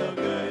been so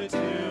good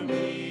to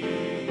me.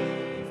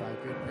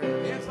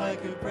 If I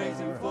could praise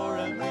Him for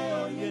a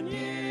million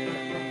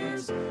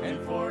years and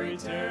for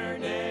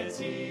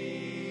eternity,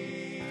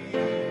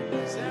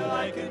 still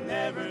I could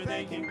never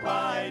thank Him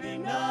quite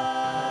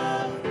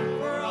enough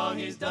for all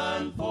He's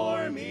done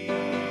for me.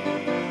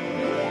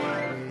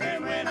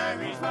 And when I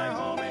reach my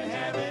home in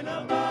heaven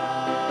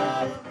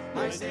above,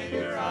 my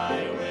Savior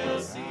I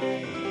will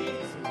see.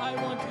 I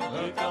want to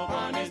look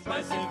upon His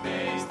blessed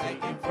face,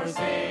 thank Him for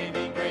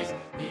saving grace.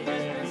 He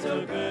has been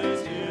so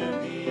good to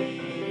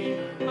me.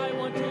 I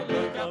want to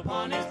look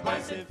upon His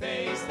blessed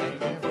face,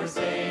 thank Him for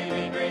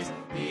saving grace.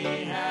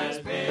 He has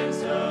been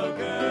so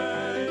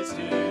good to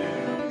me.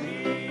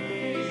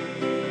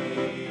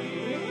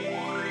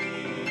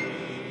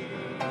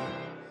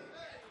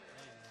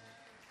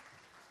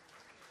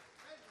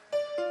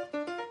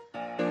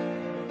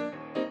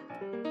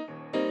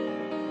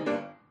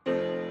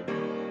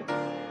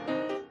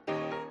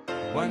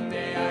 One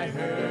day I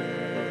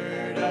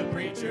heard a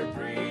preacher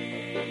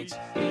preach.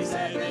 He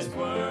said, this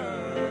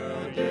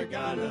world you're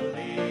gonna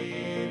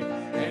leave,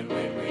 and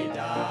when we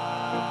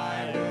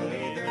die we'll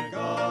either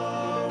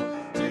go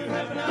to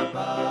heaven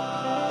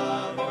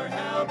above or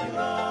hell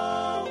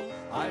below.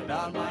 I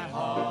bowed my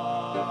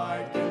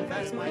heart,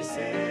 confessed my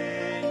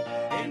sin,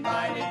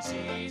 invited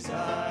Jesus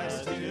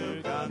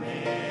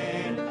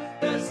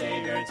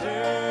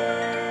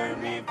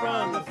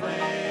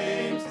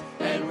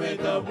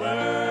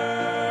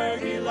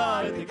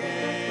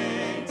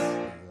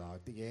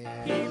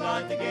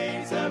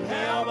gates of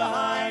hell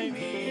behind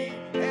me.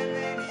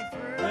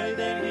 And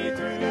then he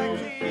threw the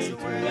keys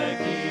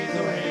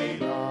away.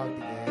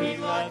 He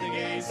locked the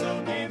gates,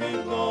 so give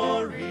him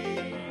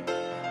glory.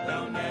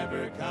 There'll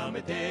never come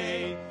a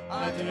day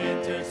I to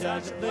enter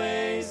such a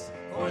place.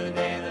 For the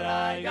day that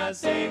I got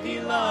saved, he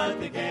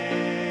locked the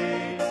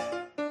gates.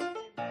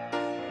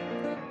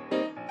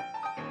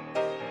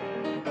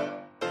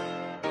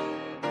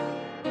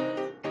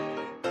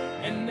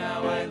 And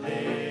now I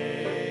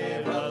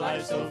live a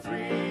life so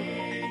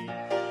free,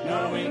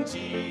 knowing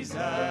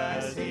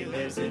Jesus, he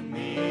lives in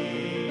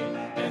me.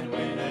 And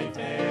when I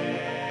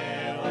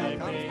fail, I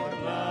plead the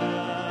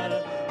blood,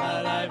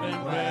 alive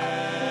and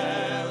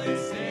well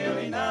is still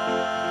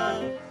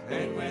enough.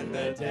 And when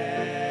the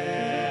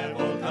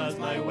devil comes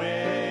my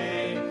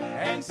way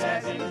and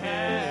says in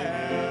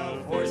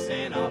hell for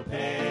sin I'll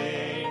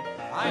pay,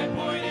 I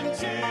point him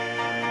to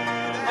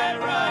that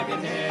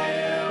rugged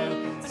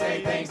hill,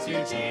 say thanks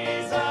to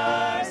Jesus,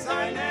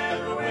 I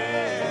never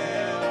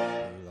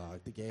will. He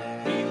locked the gate.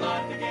 He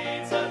locked the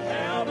gates of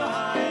hell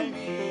behind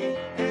me,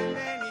 and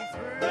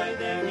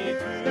then he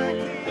threw the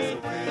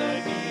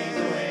keys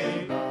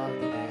away.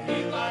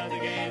 He locked the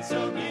gates,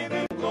 so give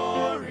him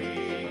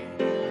glory.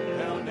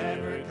 There'll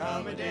never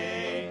come a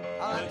day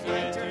I'll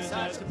enter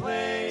such a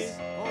place.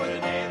 For the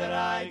day that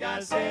I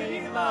got saved,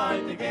 he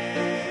locked the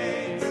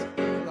gates.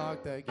 He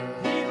locked the gate.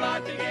 He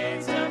locked the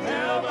gates of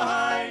hell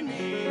behind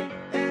me,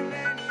 and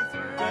then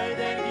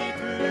he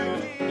threw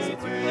the keys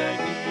away.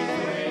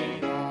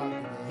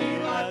 He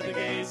locked the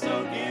gates,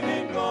 so give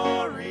him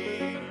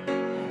glory.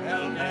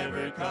 There'll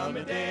never come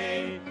a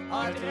day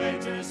I'll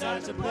enter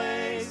such a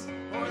place.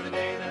 For the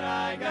day that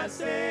I got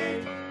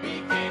saved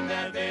became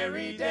that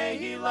very day.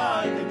 He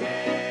locked the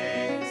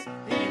gates.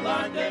 He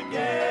locked the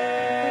gates.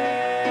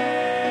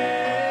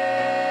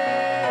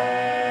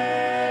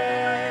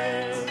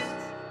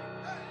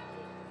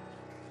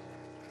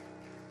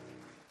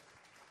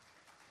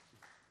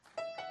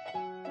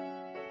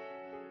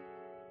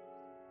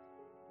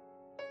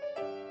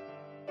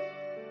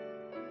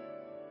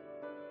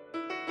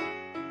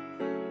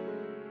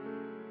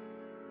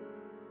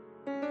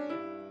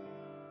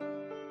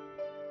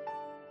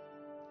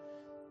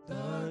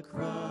 The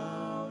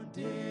crowd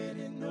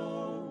didn't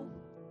know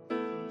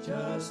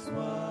just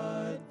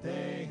what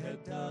they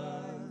had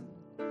done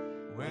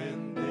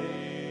when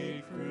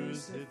they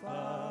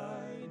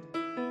crucified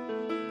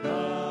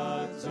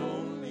God's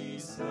only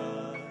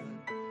Son,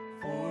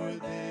 for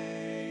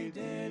they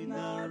did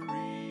not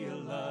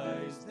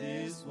realize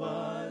this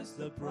was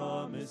the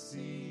promised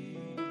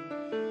seed.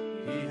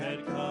 He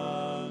had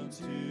come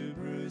to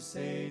bruise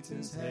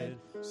Satan's head,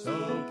 so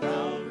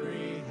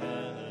Calvary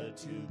had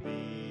to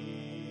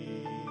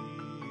be.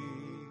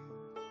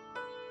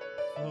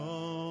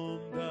 From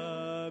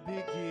the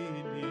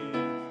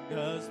beginning,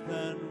 God's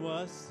plan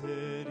was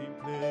set in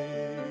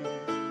place.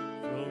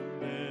 From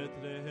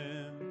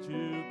Bethlehem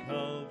to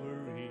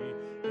Calvary,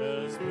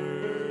 God's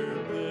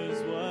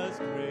purpose was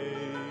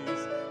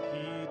grace.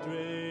 He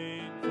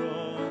drank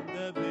from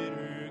the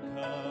bitter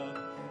cup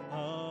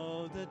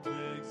of the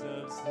dregs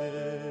of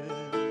sin.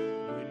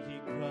 When he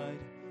cried,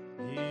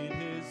 "It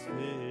is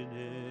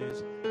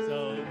finished,"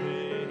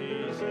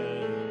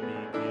 salvation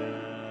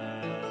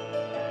began.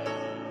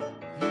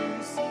 You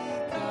see,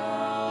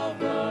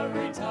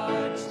 Calvary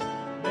touched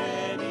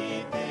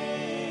many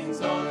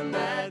things on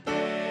that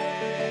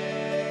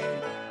day.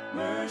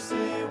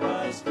 Mercy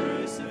was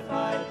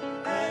crucified,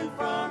 and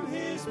from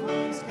his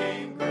wounds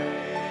came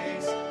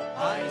grace.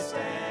 I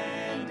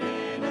stand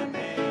in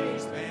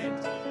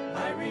amazement,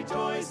 I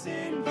rejoice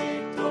in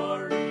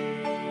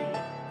victory.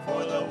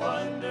 For the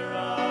wonder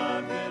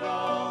of it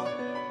all,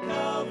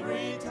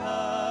 Calvary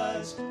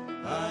touched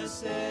a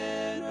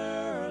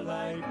sinner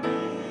like me.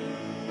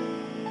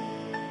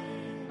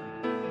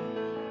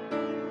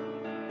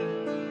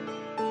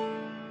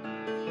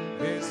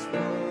 This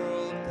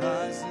world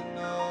doesn't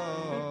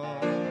know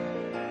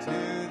to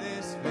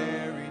this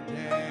very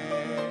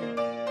day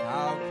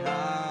how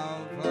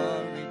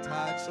Calvary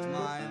touched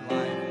my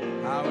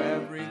life, how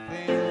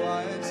everything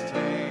was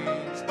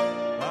changed.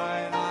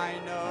 But I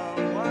know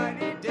what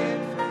he did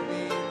for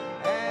me,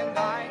 and I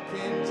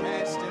can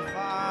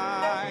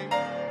testify.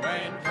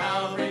 When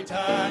Calvary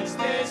touched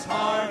this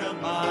heart of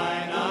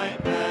mine, I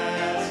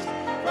passed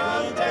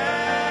from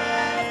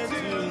death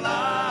to life.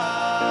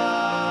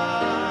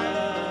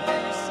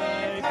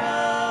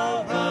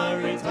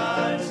 Calvary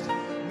touched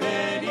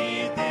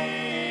many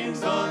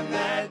things on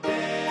that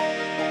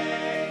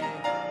day.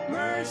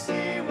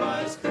 Mercy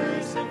was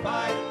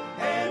crucified,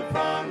 and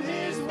from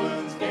his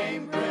wounds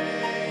came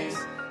grace.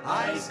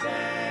 I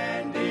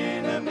stand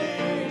in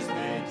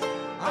amazement,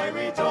 I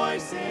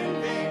rejoice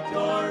in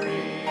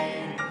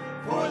victory.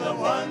 For the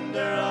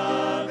wonder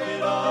of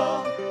it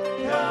all,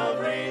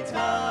 Calvary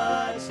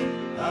touched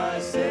a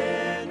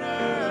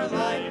sinner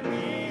like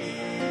me.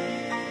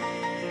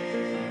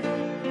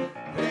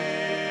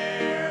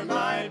 There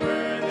my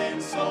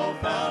burdened soul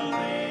found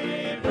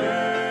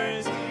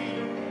liberty.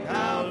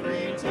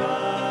 Calvary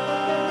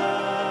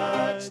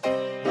touched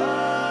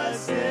a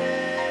sinner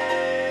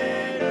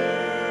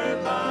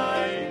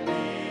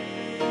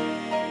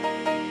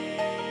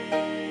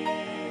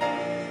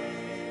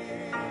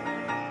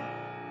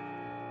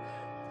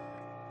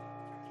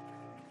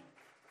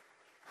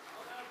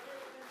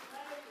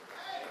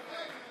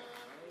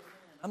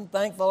I'm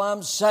thankful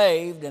I'm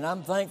saved, and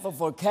I'm thankful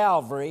for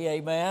Calvary.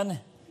 Amen.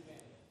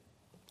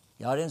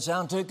 Y'all didn't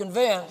sound too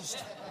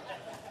convinced.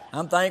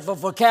 I'm thankful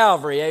for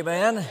Calvary.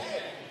 Amen.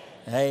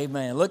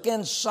 Amen. Look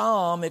in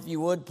Psalm, if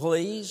you would,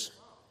 please.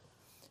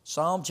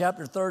 Psalm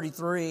chapter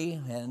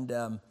 33,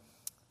 and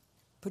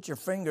put your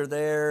finger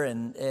there,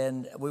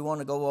 and we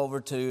want to go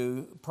over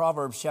to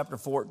Proverbs chapter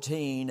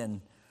 14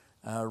 and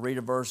read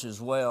a verse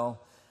as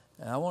well.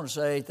 And I want to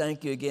say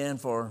thank you again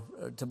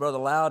to Brother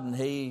Loudon.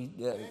 He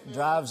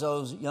drives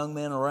those young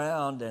men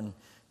around, and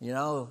you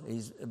know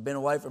he's been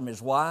away from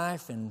his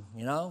wife, and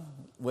you know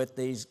with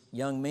these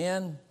young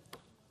men,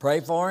 pray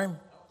for him.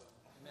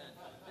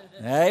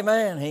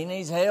 Amen. He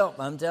needs help,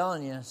 I'm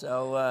telling you.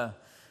 So,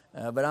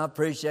 but I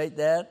appreciate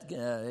that,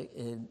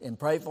 and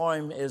pray for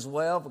him as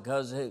well,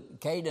 because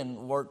Caden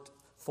worked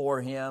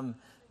for him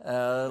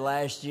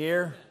last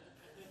year.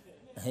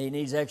 He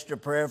needs extra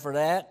prayer for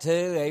that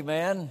too.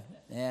 Amen.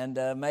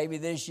 And maybe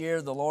this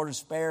year the Lord will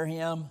spare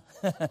him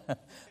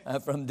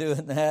from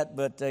doing that,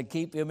 but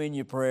keep him in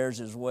your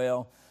prayers as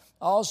well.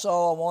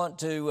 Also, I want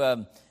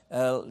to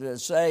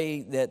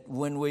say that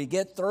when we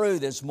get through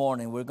this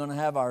morning, we're going to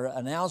have our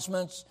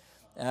announcements.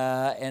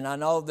 And I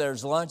know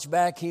there's lunch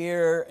back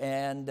here,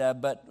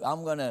 but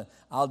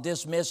I'll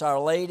dismiss our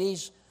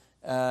ladies.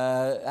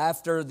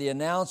 After the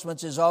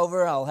announcements is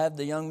over, I'll have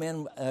the young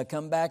men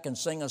come back and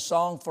sing a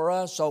song for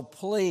us. So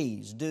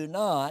please do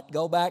not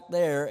go back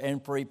there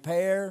and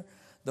prepare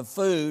the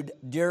food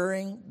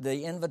during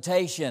the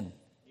invitation.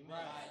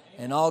 Amen.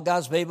 And all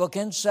God's people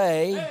can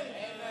say,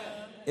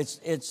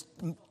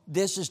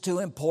 this is too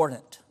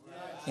important.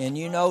 And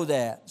you know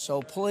that.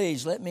 So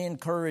please let me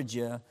encourage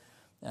you.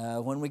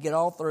 When we get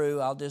all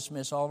through, I'll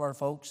dismiss all of our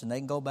folks, and they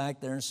can go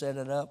back there and set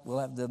it up. We'll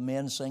have the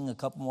men sing a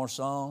couple more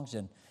songs,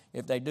 and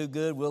if they do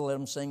good, we'll let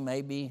them sing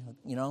maybe,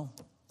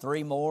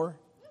 3 more.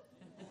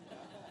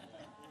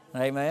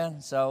 Amen.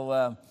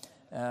 So,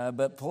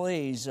 but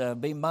please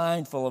be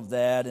mindful of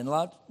that, and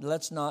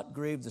let's not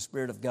grieve the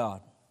Spirit of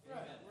God.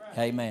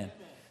 Amen.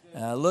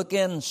 Look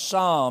in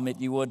Psalm,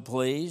 if you would,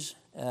 please.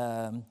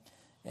 And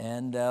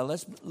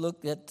let's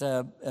look at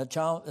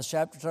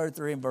chapter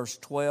 33 and verse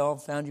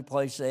 12. Found your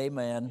place, say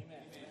amen.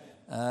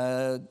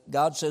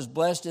 God says,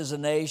 blessed is a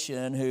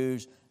nation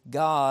whose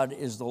God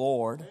is the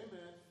Lord,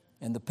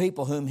 and the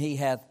people whom he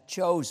hath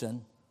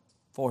chosen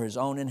for his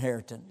own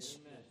inheritance.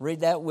 Read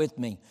that with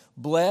me.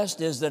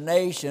 Blessed is the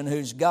nation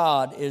whose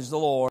God is the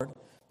Lord,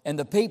 and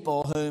the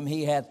people whom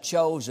he hath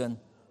chosen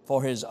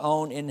for his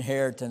own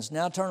inheritance.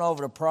 Now turn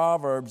over to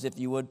Proverbs, if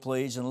you would,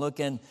 please, and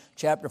look in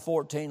chapter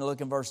 14, and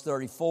look in verse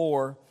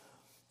 34.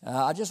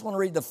 I just want to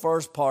read the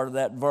first part of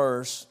that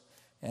verse,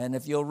 and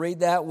if you'll read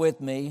that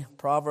with me,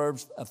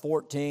 Proverbs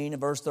 14 and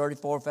verse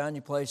 34, found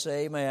your place,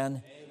 say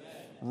amen.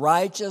 Amen.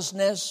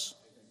 Righteousness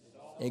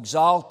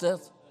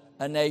exalteth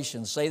a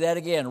nation. Say that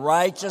again.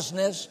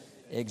 Righteousness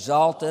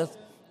exalteth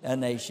a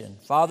nation.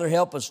 Father,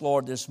 help us,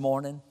 Lord, this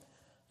morning.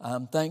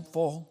 I'm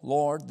thankful,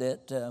 Lord,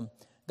 that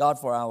God,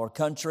 for our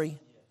country.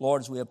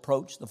 Lord, as we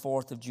approach the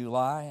 4th of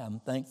July,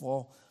 I'm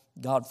thankful,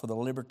 God, for the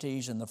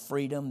liberties and the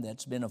freedom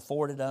that's been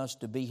afforded us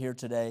to be here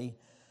today.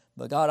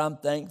 But God, I'm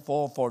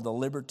thankful for the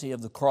liberty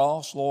of the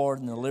cross, Lord,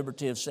 and the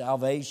liberty of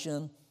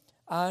salvation.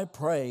 I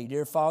pray,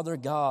 dear Father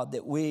God,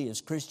 that we as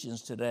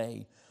Christians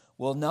today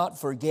will not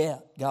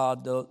forget,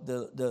 God,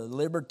 the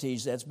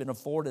liberties that's been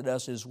afforded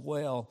us as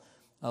well,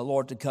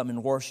 Lord, to come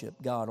and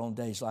worship God on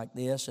days like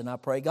this. And I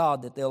pray,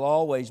 God, that they'll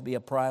always be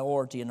a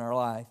priority in our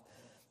life.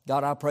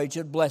 God, I pray that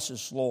you'd bless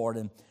us, Lord.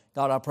 And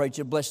God, I pray that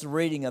you'd bless the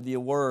reading of your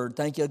word.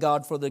 Thank you,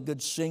 God, for the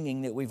good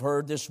singing that we've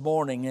heard this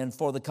morning and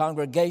for the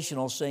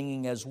congregational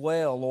singing as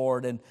well,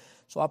 Lord. And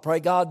so I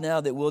pray, God,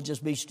 now that we'll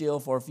just be still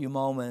for a few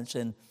moments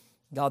and,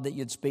 God, that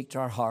you'd speak to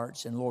our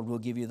hearts. And, Lord, we'll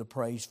give you the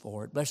praise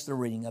for it. Bless the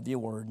reading of your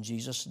word in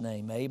Jesus'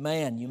 name.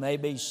 Amen. You may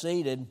be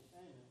seated.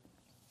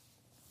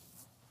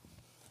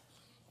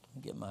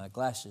 Get my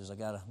glasses. You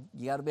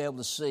got to be able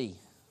to see.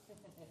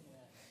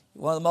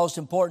 One of the most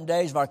important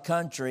days of our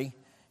country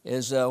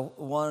is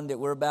one that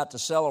we're about to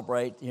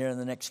celebrate here in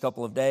the next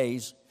couple of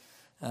days.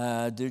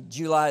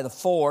 July the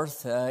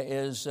 4th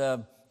is,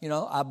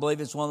 I believe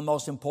it's one of the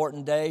most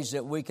important days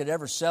that we could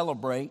ever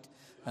celebrate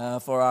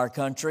for our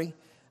country.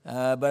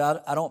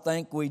 But I don't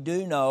think we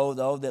do know,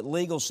 though, that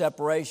legal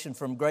separation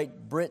from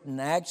Great Britain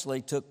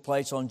actually took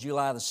place on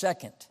July the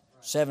 2nd,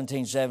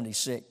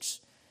 1776.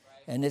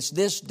 And it's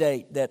this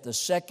date that the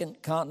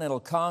Second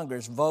Continental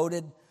Congress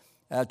voted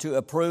to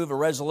approve a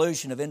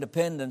resolution of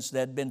independence that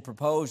had been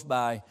proposed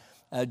by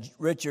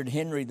Richard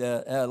Henry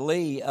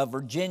Lee of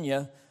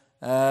Virginia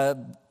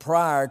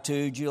prior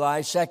to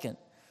July 2nd.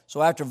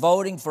 So after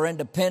voting for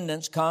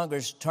independence,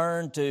 Congress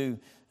turned to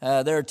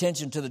their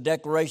attention to the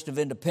Declaration of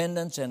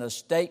Independence, and a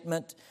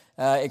statement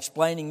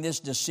explaining this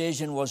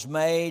decision was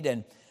made,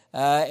 and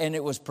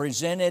it was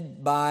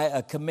presented by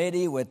a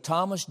committee with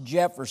Thomas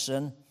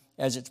Jefferson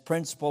as its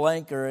principal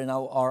anchor and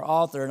our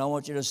author, and I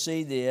want you to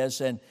see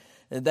this. And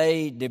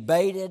they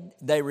debated,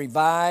 they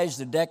revised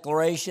the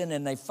Declaration,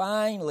 and they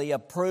finally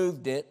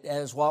approved it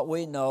as what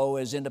we know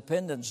as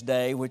Independence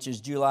Day, which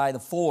is July the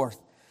 4th.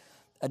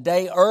 A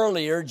day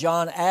earlier,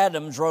 John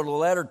Adams wrote a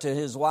letter to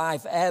his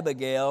wife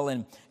Abigail,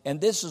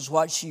 and this is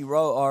what she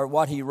wrote, or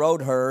what he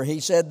wrote her. He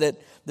said that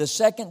the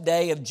second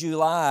day of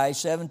July,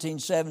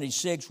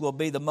 1776, will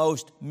be the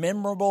most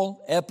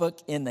memorable epoch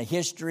in the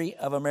history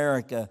of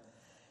America.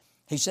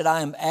 He said,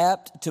 I am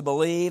apt to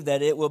believe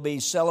that it will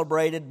be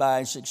celebrated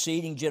by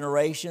succeeding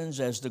generations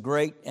as the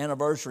great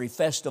anniversary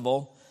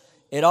festival.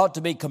 It ought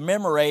to be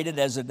commemorated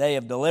as a day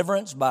of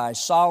deliverance by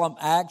solemn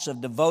acts of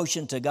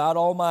devotion to God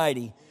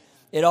Almighty.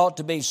 It ought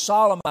to be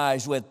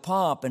solemnized with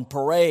pomp and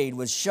parade,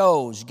 with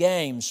shows,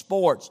 games,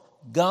 sports,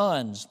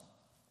 guns,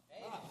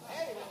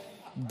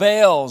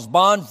 bells,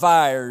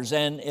 bonfires,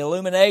 and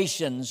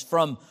illuminations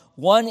from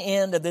one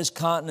end of this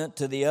continent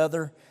to the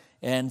other,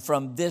 and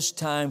from this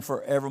time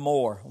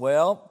forevermore.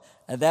 Well,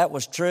 that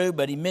was true,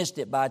 but he missed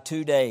it by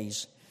 2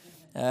 days.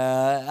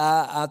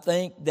 I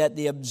think that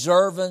the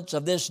observance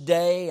of this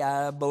day,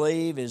 I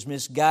believe, is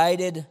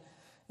misguided.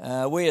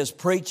 We as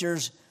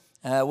preachers,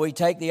 we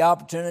take the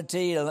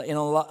opportunity in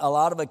a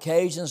lot of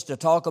occasions to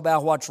talk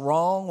about what's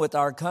wrong with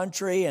our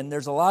country, and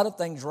there's a lot of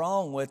things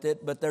wrong with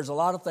it, but there's a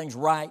lot of things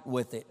right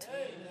with it.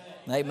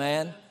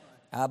 Amen.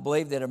 I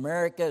believe that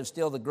America is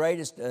still the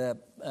greatest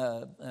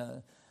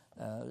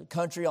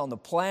country on the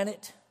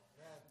planet.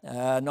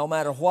 No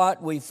matter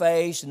what we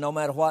face, and no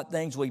matter what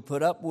things we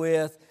put up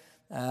with,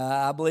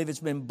 I believe it's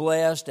been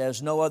blessed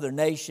as no other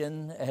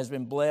nation has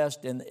been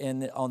blessed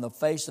on the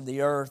face of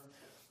the earth.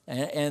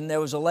 And there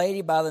was a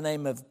lady by the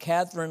name of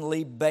Catherine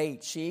Lee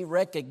Bates. She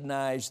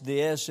recognized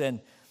this, and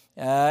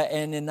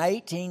in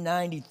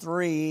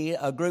 1893,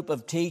 a group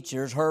of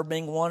teachers, her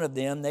being one of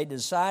them, they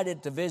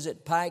decided to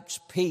visit Pikes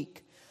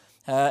Peak,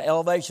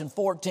 elevation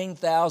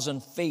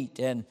 14,000 feet.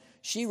 And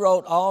she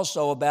wrote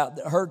also about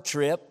her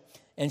trip,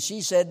 and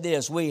she said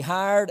this: we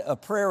hired a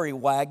prairie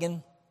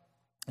wagon,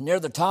 and near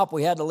the top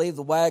we had to leave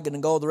the wagon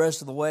and go the rest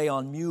of the way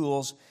on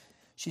mules.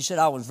 She said,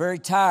 I was very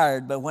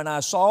tired, but when I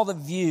saw the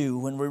view,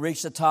 when we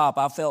reached the top,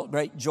 I felt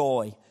great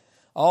joy.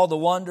 All the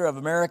wonder of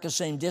America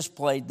seemed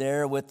displayed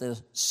there with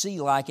the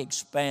sea-like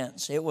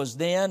expanse. It was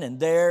then and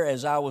there,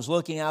 as I was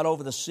looking out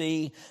over the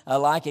sea, a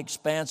like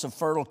expanse of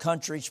fertile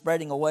country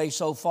spreading away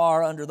so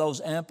far under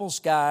those ample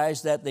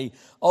skies that the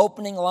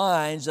opening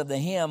lines of the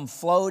hymn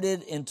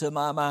floated into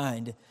my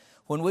mind.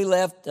 When we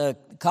left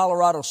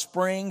Colorado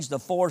Springs, the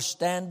 4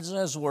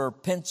 stanzas were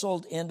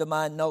penciled into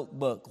my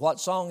notebook.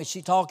 What song is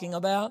she talking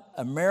about?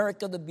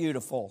 America the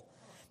Beautiful.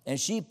 And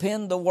she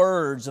penned the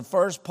words, the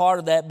first part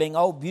of that being,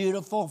 oh,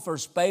 beautiful for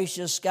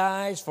spacious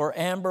skies, for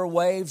amber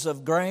waves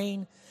of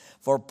grain,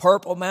 for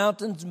purple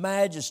mountains'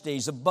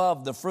 majesties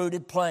above the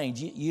fruited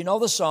plains. You know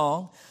the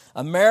song.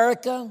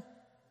 America,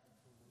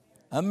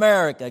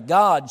 America,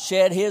 God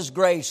shed His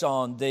grace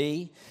on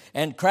thee,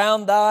 and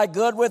crown thy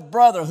good with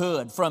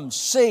brotherhood from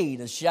sea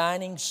to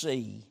shining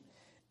sea.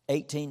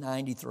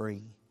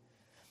 1893.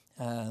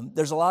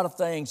 There's a lot of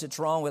things that's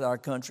wrong with our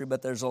country,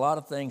 but there's a lot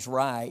of things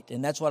right,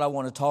 and that's what I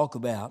want to talk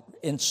about.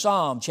 In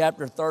Psalm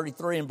chapter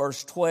 33 and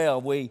verse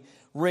 12, we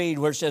read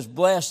where it says,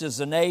 blessed is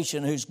the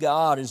nation whose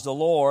God is the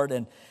Lord.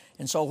 And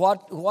so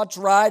what's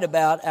right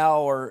about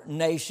our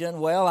nation?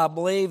 Well, I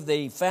believe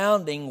the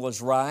founding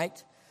was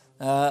right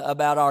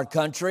about our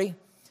country.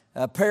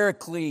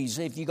 Pericles,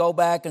 if you go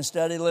back and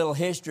study a little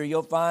history,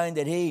 you'll find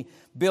that he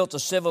built a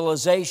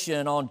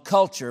civilization on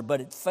culture, but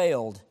it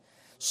failed.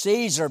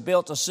 Caesar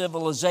built a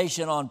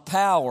civilization on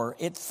power.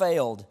 It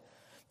failed.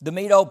 The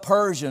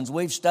Medo-Persians,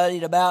 we've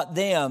studied about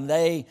them.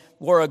 They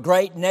were a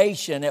great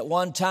nation at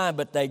one time,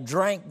 but they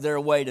drank their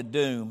way to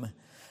doom.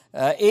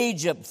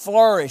 Egypt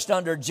flourished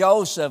under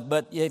Joseph,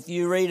 but if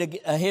you read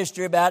a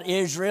history about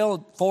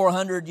Israel,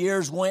 400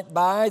 years went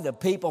by, the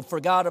people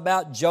forgot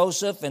about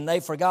Joseph, and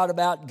they forgot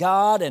about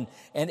God, and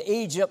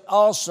Egypt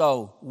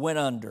also went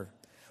under.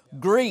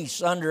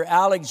 Greece, under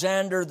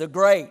Alexander the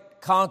Great,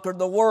 conquered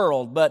the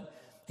world, but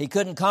he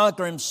couldn't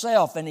conquer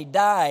himself, and he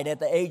died at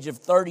the age of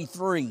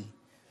 33.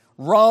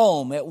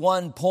 Rome, at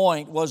one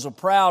point, was a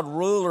proud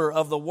ruler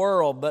of the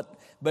world, but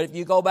if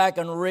you go back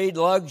and read,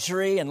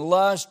 luxury and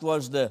lust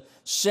was the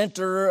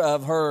center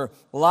of her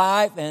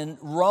life, and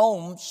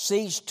Rome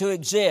ceased to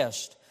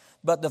exist.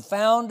 But the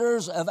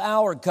founders of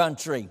our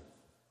country,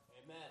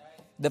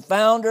 the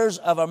founders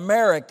of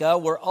America,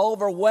 were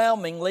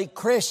overwhelmingly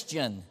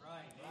Christian.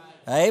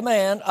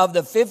 Amen. Of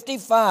the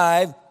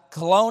 55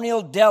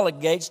 colonial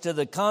delegates to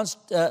the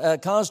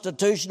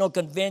Constitutional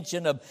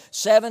Convention of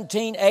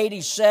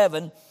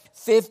 1787,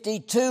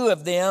 52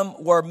 of them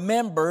were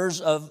members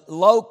of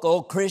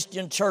local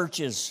Christian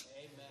churches.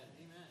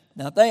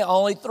 Now, they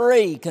only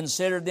 3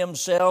 considered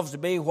themselves to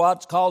be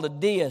what's called a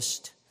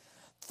deist.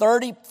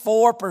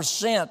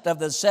 34% of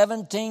the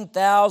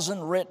 17,000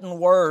 written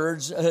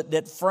words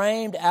that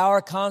framed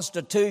our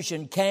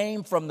Constitution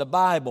came from the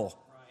Bible.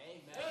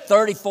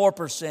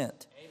 34%.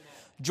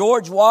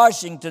 George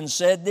Washington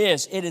said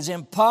this: it is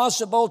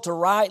impossible to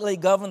rightly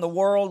govern the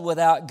world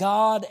without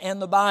God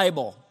and the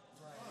Bible.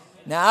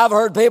 Now, I've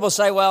heard people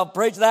say, well,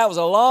 preacher, that was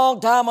a long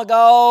time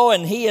ago,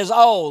 and he is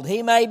old.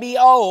 He may be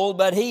old,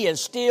 but he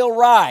is still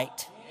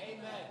right.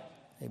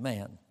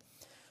 Amen.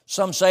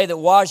 Some say that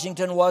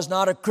Washington was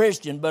not a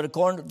Christian, but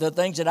according to the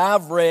things that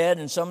I've read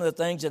and some of the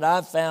things that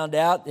I've found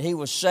out, he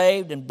was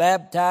saved and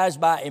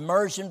baptized by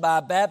immersion by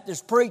a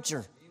Baptist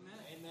preacher.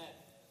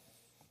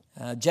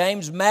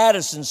 James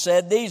Madison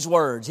said these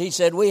words. He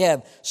said, "We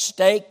have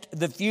staked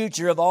the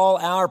future of all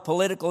our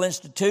political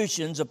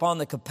institutions upon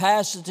the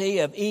capacity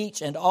of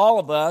each and all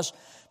of us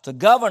to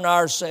govern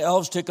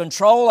ourselves, to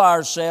control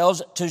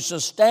ourselves, to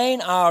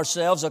sustain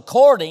ourselves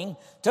according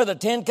to the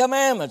Ten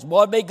Commandments."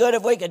 Boy, it'd be good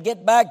if we could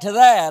get back to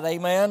that,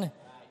 amen.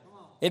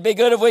 It'd be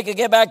good if we could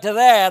get back to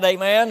that,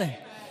 amen.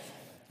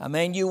 I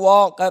mean, you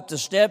walk up the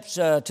steps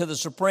to the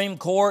Supreme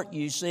Court,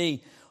 you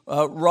see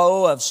a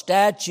row of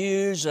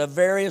statues of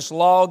various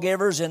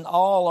lawgivers, and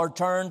all are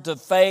turned to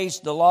face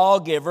the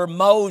lawgiver,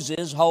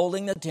 Moses,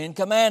 holding the Ten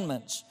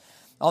Commandments.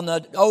 On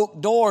the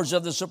oak doors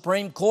of the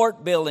Supreme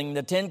Court building,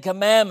 the Ten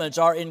Commandments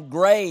are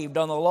engraved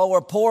on the lower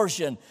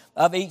portion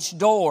of each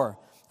door.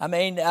 I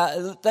mean,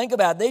 think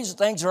about it. These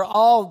things are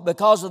all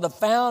because of the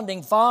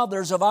founding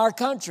fathers of our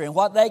country and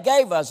what they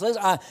gave us.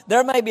 Listen,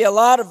 there may be a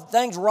lot of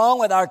things wrong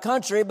with our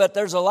country, but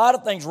there's a lot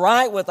of things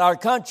right with our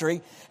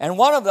country. And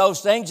one of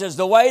those things is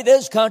the way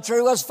this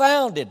country was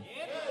founded.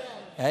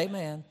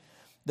 Amen.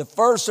 The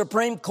first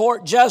Supreme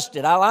Court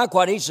justice, I like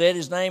what he said.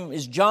 His name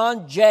is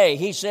John Jay.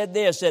 He said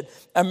this, that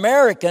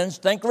Americans,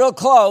 think real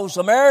close,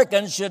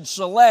 Americans should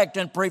select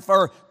and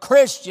prefer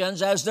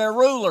Christians as their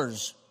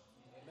rulers.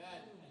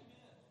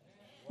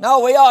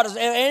 No,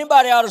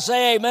 anybody ought to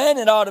say amen.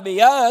 It ought to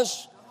be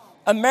us.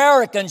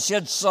 Americans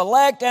should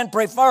select and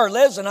prefer.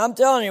 Listen, I'm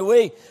telling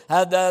you,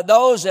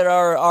 those that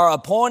are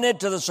appointed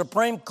to the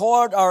Supreme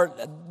Court,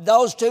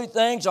 those two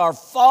things are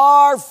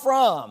far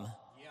from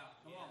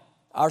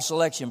our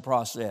selection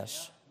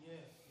process.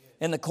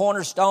 In the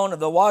cornerstone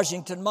of the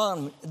Washington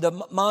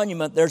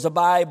Monument, there's a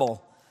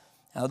Bible.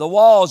 The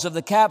walls of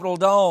the Capitol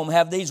Dome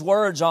have these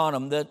words on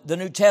them, the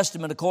New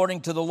Testament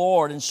according to the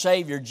Lord and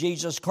Savior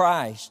Jesus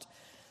Christ.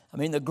 I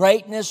mean, the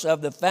greatness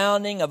of the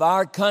founding of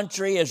our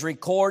country is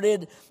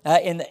recorded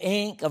in the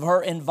ink of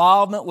her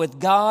involvement with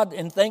God.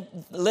 And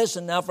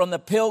listen now, from the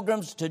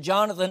Pilgrims to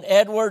Jonathan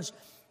Edwards,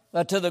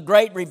 to the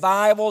great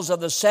revivals of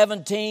the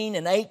 17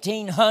 and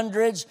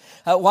 1800s,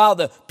 while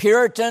the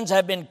Puritans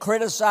have been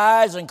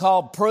criticized and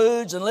called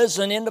prudes. And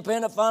listen,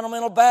 independent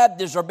fundamental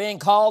Baptists are being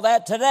called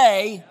that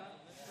today.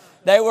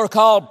 They were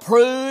called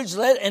prudes,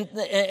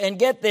 and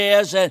get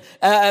this,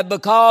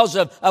 because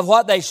of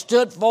what they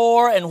stood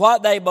for and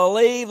what they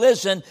believe.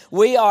 Listen,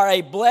 we are a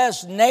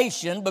blessed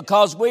nation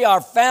because we are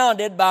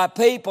founded by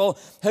people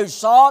who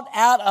sought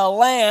out a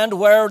land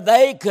where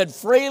they could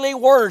freely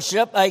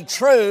worship a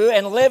true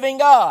and living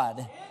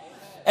God.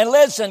 And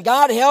listen,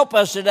 God help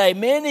us today.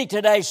 Many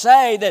today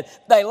say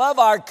that they love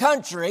our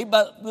country,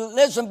 but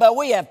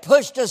we have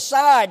pushed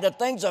aside the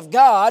things of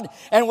God,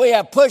 and we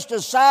have pushed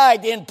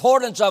aside the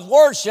importance of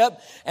worship.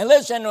 And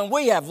listen, and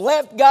we have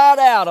left God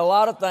out a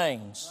lot of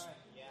things.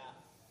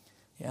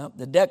 Yeah,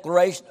 the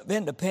Declaration of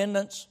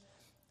Independence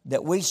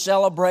that we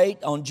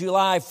celebrate on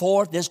July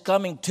 4th, this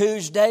coming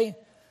Tuesday,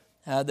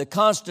 the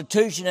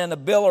Constitution and the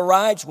Bill of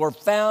Rights were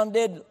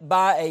founded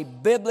by a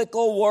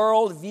biblical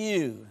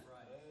worldview.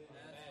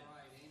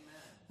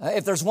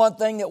 If there's one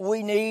thing that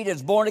we need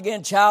as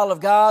born-again child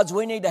of God's,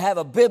 we need to have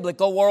a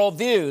biblical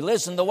worldview.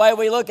 Listen, the way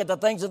we look at the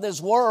things of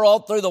this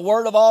world through the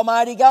Word of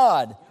Almighty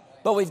God.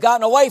 But we've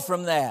gotten away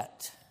from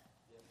that.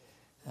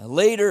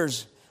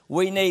 Leaders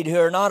we need who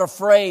are not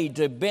afraid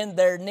to bend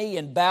their knee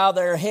and bow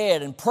their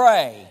head and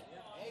pray.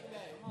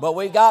 But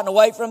we've gotten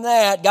away from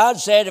that. God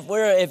said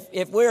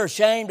if we're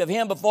ashamed of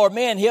Him before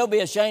men, He'll be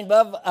ashamed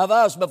of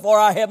us before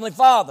our Heavenly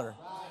Father.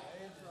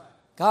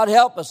 God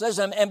help us.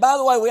 Listen, and by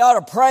the way, we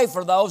ought to pray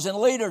for those in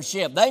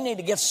leadership. They need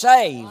to get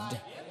saved.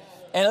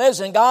 And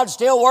listen, God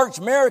still works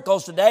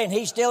miracles today, and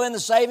He's still in the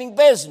saving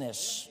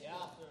business.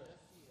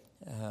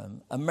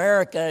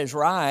 America is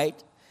right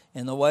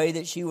in the way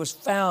that she was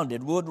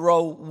founded.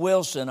 Woodrow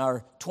Wilson,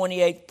 our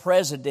 28th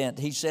president,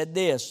 he said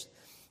this: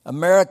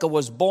 America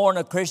was born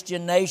a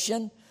Christian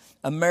nation.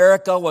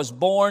 America was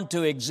born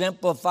to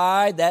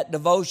exemplify that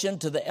devotion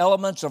to the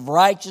elements of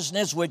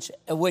righteousness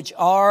which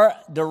are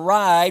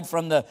derived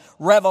from the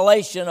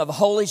revelation of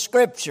Holy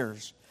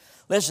Scriptures.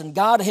 Listen,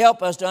 God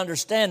help us to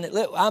understand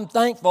that. I'm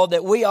thankful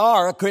that we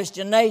are a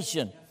Christian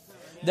nation.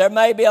 There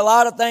may be a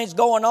lot of things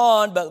going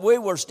on, but we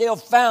were still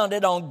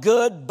founded on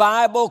good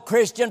Bible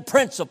Christian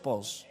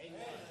principles.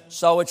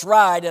 So it's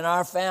right in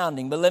our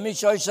founding. But let me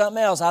show you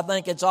something else. I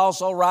think it's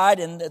also right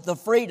in the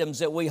freedoms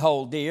that we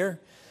hold dear.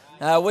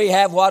 We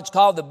have what's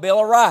called the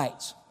Bill of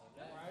Rights.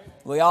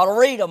 We ought to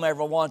read them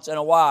every once in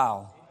a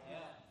while.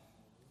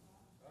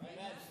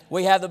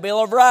 We have the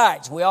Bill of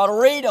Rights. We ought to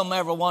read them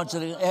every once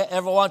in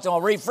a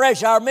while.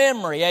 Refresh our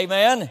memory.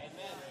 Amen.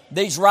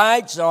 These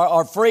rights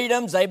are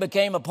freedoms. They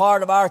became a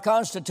part of our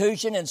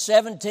Constitution in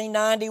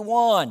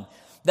 1791.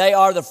 They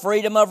are the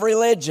freedom of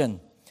religion,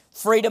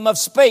 freedom of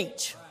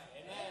speech.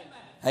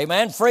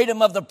 Amen.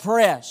 Freedom of the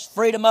press,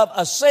 freedom of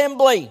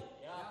assembly.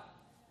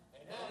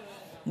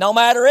 No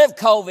matter if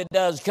COVID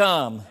does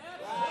come.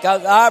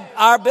 Because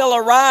our Bill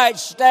of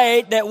Rights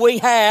state that we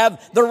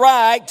have the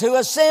right to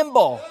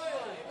assemble.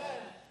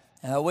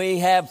 We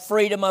have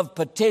freedom of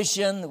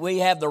petition. We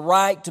have the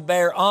right to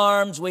bear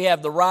arms. We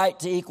have the right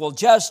to equal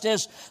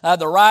justice,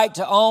 the right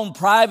to own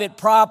private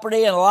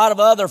property, and a lot of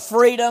other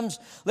freedoms.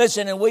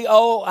 Listen, and we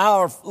owe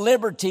our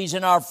liberties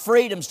and our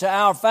freedoms to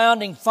our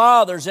founding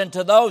fathers and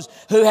to those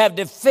who have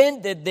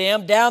defended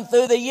them down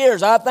through the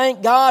years. I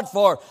thank God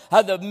for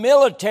the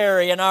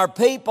military and our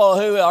people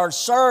who are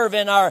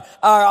serving our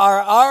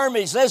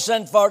armies,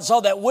 listen,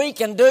 so that we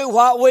can do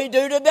what we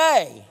do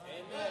today.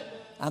 Amen.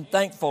 I'm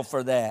thankful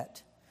for that.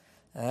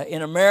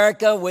 In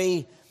America,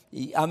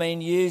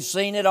 you've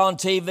seen it on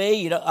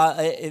TV.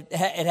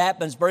 It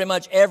happens pretty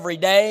much every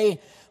day.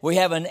 We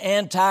have an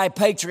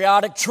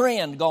anti-patriotic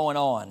trend going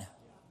on.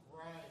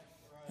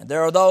 And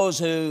there are those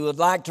who would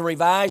like to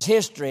revise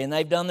history, and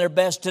they've done their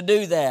best to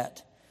do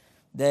that.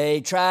 They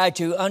try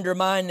to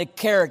undermine the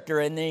character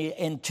and the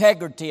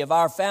integrity of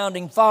our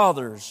founding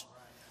fathers.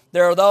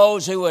 There are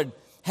those who would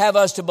have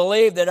us to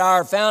believe that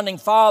our founding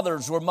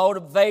fathers were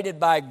motivated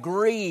by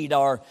greed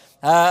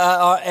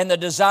and the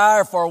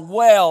desire for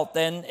wealth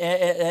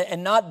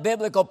and not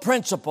biblical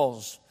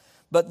principles.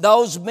 But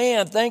those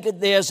men, think of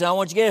this, and I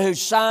want you to get who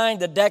signed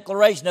the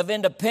Declaration of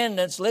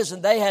Independence.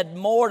 Listen, they had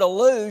more to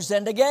lose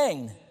than to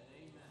gain.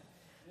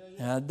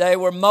 They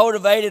were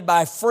motivated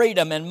by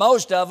freedom, and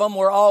most of them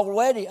were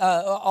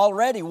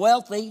already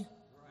wealthy.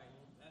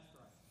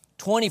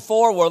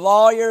 24 were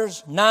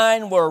lawyers,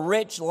 9 were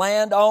rich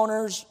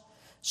landowners,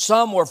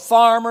 some were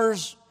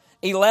farmers,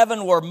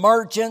 11 were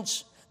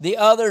merchants, the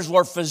others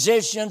were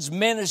physicians,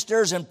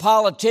 ministers, and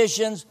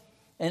politicians.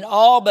 And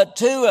all but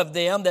 2 of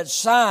them that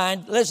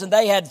signed, listen,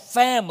 they had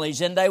families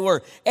and they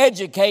were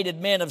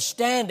educated men of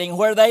standing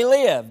where they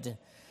lived.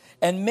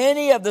 And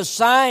many of the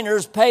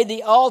signers paid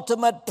the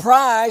ultimate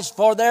price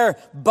for their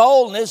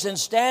boldness in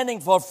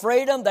standing for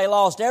freedom. They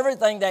lost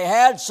everything they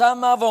had.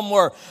 Some of them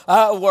were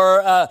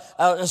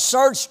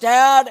searched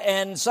out,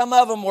 and some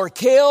of them were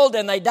killed,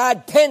 and they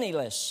died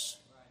penniless,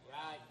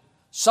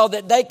 so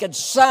that they could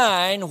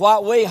sign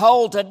what we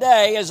hold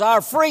today as our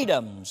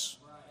freedoms.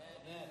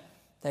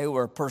 They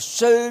were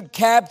pursued,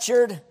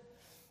 captured,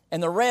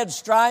 and the red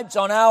stripes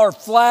on our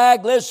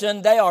flag,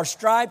 listen, they are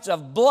stripes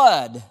of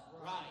blood.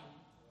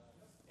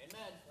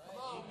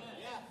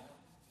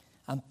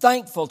 I'm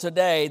thankful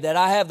today that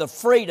I have the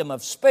freedom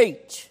of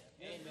speech.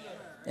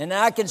 And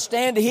I can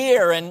stand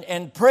here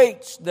and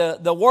preach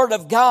the Word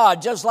of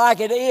God just like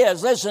it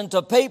is. Listen,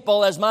 to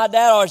people, as my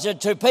dad always said,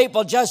 to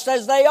people just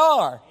as they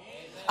are.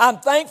 I'm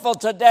thankful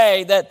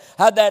today that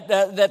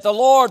the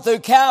Lord through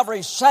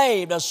Calvary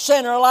saved a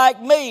sinner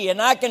like me,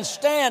 and I can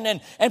stand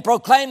and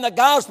proclaim the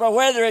gospel,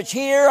 whether it's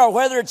here or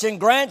whether it's in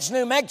Grants,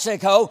 New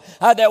Mexico,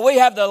 that we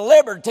have the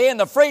liberty and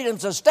the freedom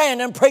to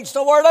stand and preach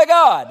the Word of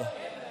God.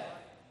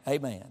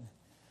 Amen.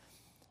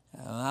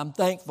 I'm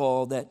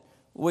thankful that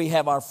we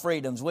have our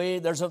freedoms.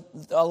 There's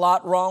a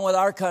lot wrong with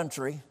our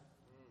country,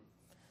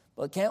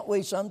 but can't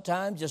we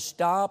sometimes just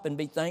stop and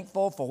be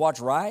thankful for what's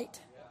right?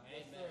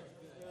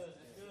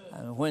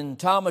 When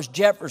Thomas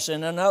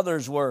Jefferson and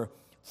others were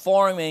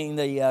forming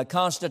the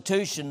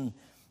Constitution,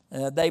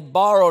 they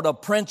borrowed a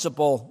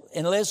principle,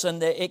 and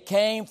listen, it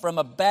came from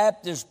a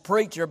Baptist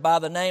preacher by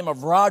the name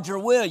of Roger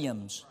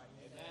Williams.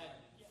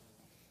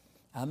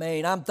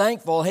 I'm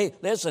thankful. Hey,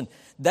 listen,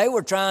 they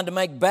were trying to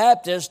make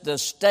Baptist the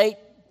state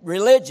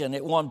religion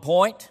at one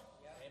point.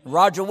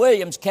 Roger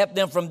Williams kept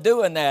them from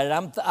doing that,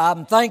 and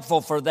I'm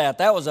thankful for that.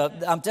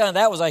 I'm telling you,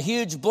 that was a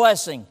huge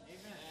blessing.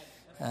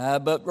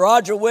 But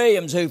Roger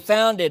Williams, who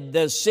founded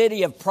the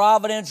city of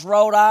Providence,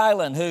 Rhode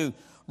Island, who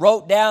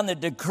wrote down the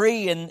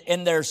decree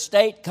in their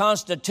state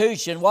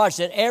constitution, watch,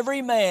 that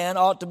every man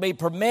ought to be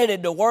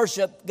permitted to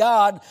worship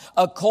God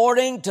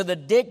according to the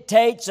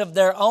dictates of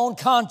their own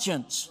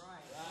conscience.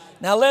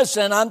 Now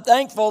listen, I'm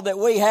thankful that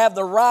we have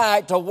the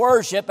right to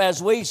worship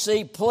as we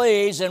see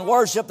please and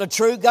worship the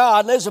true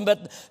God. Listen,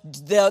 but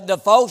the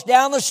folks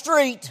down the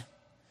street,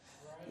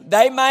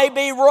 they may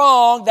be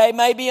wrong, they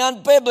may be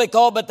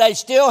unbiblical, but they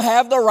still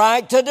have the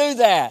right to do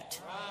that.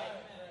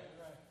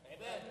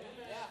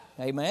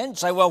 Amen.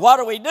 Say, well, what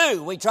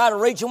do? We try to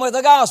reach them with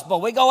the gospel.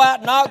 We go out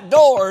and knock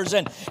doors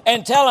and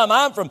tell them,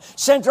 I'm from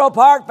Central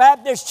Park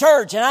Baptist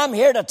Church, and I'm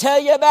here to tell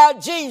you about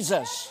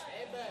Jesus.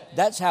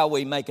 That's how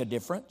we make a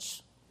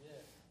difference.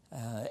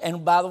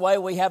 And by the way,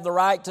 we have the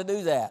right to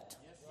do that.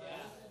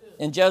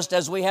 And just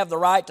as we have the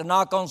right to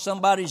knock on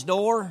somebody's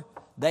door,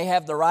 they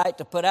have the right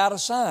to put out a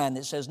sign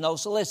that says no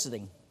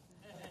soliciting.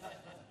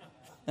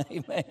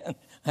 Amen.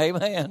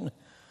 Amen.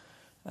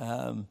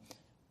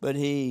 But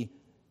he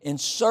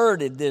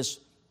inserted this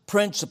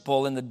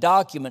principle in the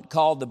document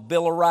called the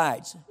Bill of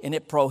Rights, and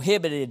it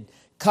prohibited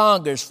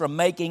Congress from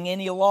making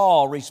any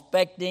law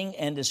respecting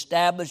and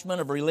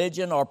establishment of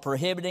religion or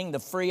prohibiting the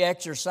free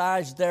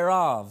exercise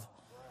thereof.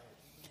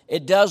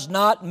 It does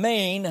not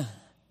mean,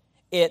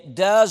 say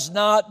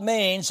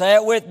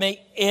it with me,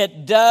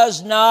 it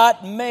does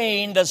not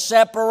mean the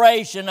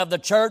separation of the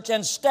church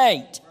and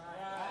state.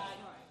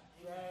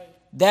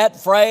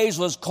 That phrase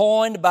was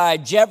coined by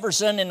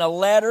Jefferson in a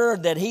letter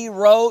that he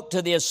wrote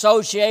to the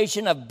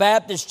Association of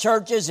Baptist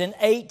Churches in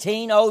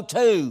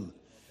 1802.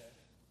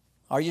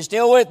 Are you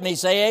still with me?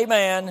 Say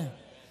amen.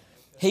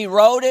 He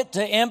wrote it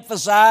to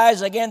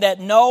emphasize, again, that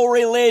no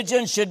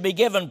religion should be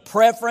given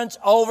preference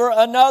over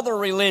another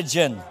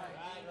religion.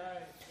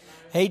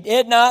 He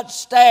did not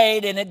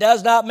state, and it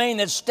does not mean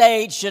that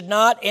states should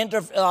not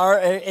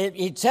interfere.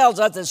 He tells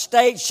us that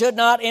states should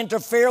not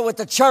interfere with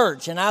the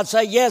church. And I'd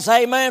say, yes,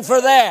 amen for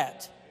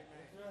that.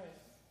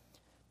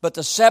 But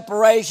the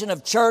separation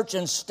of church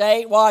and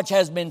state, watch,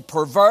 has been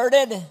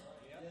perverted,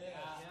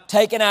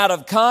 taken out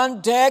of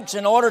context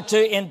in order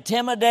to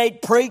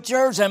intimidate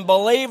preachers and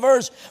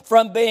believers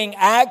from being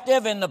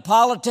active in the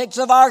politics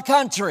of our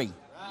country.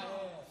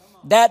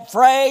 That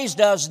phrase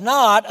does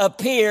not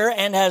appear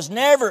and has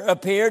never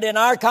appeared in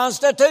our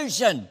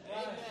Constitution.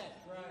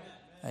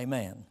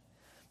 Amen.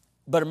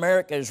 But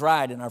America is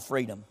right in our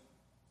freedom.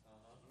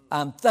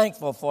 I'm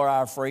thankful for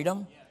our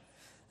freedom.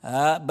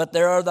 But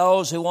there are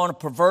those who want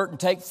to pervert and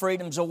take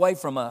freedoms away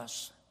from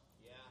us.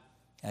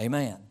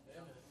 Amen.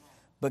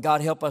 But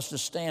God help us to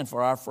stand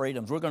for our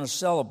freedoms. We're going to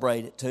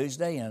celebrate it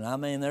Tuesday, and I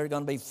mean, there are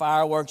going to be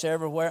fireworks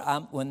everywhere.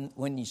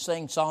 When you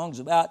sing songs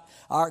about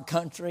our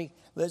country,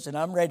 listen,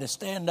 I'm ready to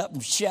stand up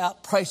and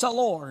shout, praise the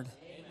Lord.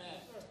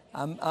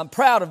 I'm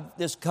proud of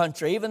this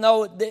country. Even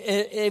though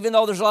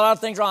there's a lot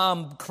of things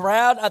wrong, I'm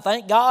proud. I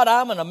thank God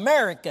I'm an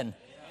American.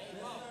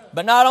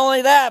 But not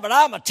only that, but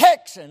I'm a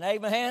Texan.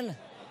 Amen.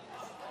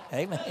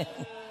 Amen.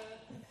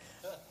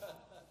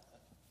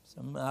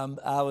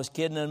 I was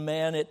kidding a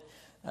man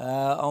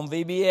on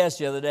VBS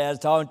the other day. I was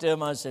talking to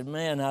him. I said,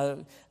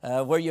 man,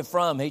 where you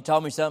from? He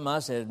told me something. I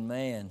said,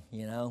 man,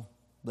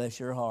 bless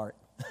your heart.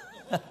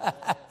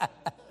 But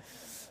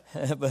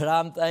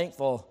I'm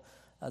thankful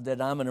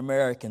that I'm an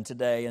American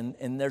today.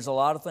 And there's a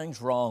lot of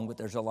things wrong, but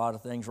there's a lot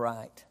of things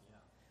right.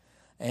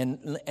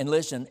 And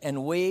listen,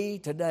 and we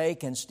today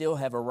can still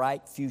have a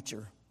right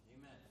future.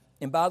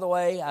 And by the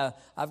way,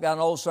 I've got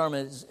an old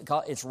sermon. It's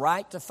called, It's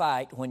Right to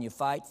Fight When You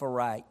Fight for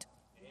Right.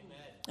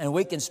 And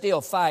we can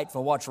still fight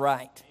for what's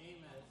right.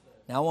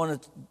 Now, I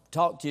want to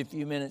talk to you a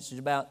few minutes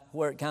about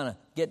where it kind of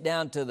get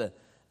down to the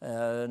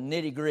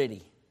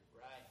nitty-gritty.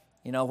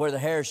 Where the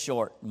hair's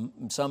short.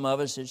 Some of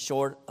us, it's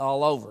short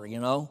all over,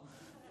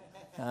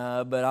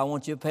 But I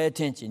want you to pay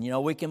attention.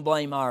 We can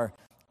blame our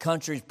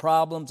country's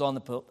problems on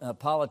the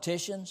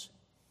politicians.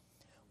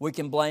 We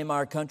can blame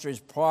our country's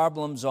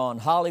problems on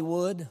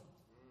Hollywood.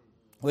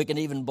 We can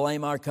even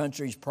blame our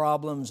country's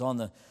problems on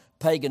the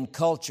pagan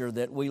culture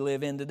that we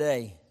live in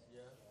today.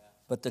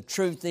 But the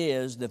truth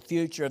is, the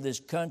future of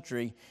this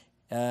country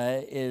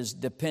is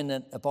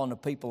dependent upon the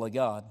people of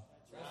God.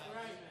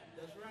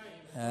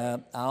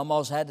 I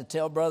almost had to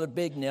tell Brother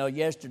Bignell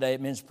yesterday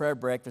at men's prayer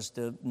breakfast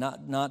to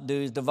not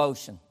do his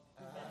devotion,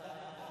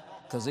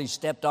 because he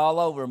stepped all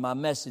over my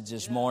message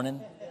this morning.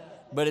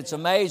 But it's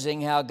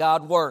amazing how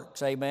God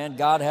works, amen.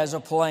 God has a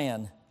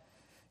plan.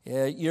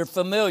 You're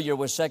familiar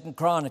with 2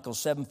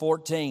 Chronicles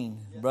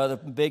 7:14. Brother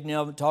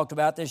Bignell talked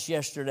about this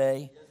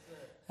yesterday.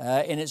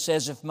 And it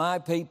says, if my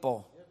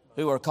people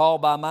who are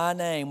called by my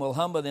name will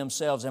humble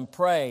themselves and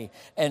pray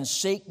and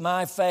seek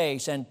my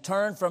face and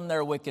turn from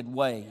their wicked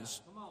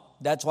ways.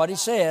 That's what he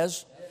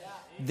says.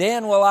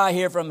 Then will I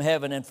hear from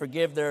heaven and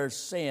forgive their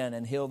sin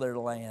and heal their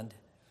land.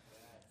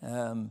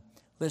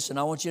 Listen,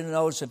 I want you to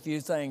notice a few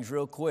things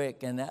real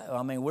quick. And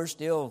we're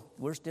still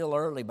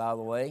early, by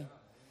the way.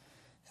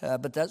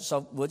 But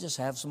so we'll just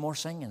have some more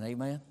singing.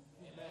 Amen.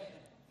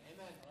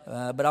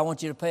 But I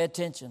want you to pay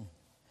attention.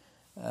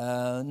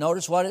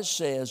 Notice what it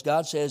says.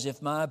 God says,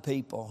 if my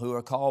people who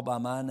are called by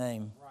my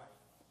name.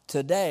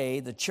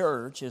 Today, the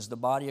church is the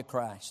body of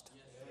Christ.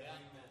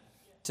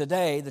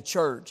 Today, the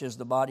church is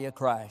the body of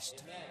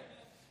Christ.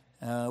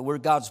 We're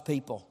God's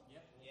people.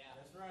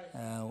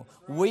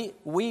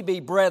 We be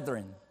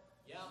brethren.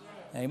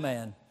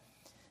 Amen.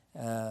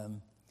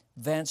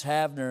 Vance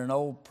Havner, an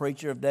old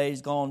preacher of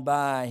days gone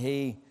by,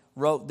 he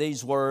wrote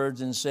these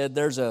words and said,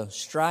 there's a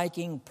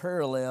striking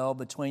parallel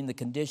between the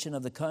condition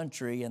of the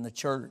country and the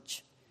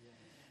church.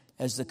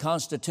 As the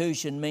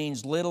Constitution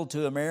means little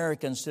to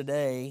Americans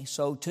today,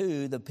 so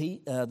too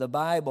the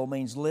Bible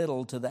means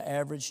little to the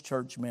average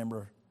church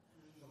member.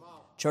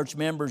 Church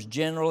members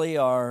generally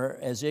are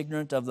as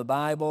ignorant of the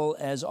Bible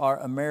as are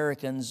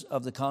Americans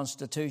of the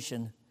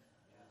Constitution.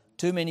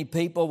 Too many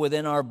people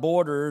within our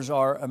borders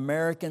are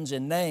Americans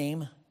in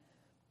name,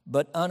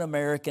 but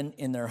un-American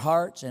in their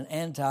hearts and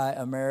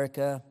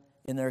anti-America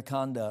in their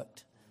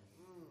conduct.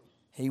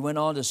 He went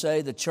on to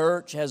say the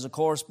church has a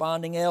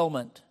corresponding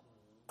ailment.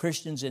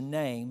 Christians in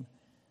name,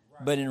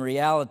 but in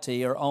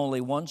reality are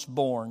only once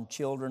born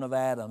children of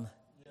Adam.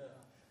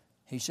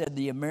 He said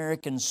the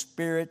American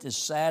spirit is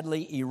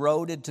sadly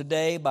eroded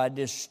today by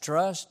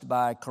distrust,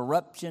 by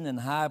corruption in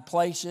high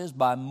places,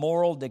 by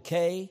moral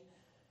decay,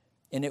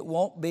 and it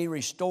won't be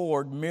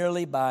restored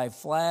merely by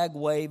flag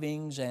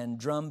wavings and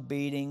drum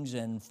beatings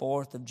and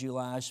 4th of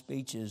July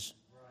speeches.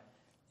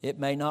 It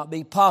may not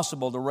be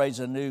possible to raise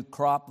a new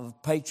crop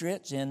of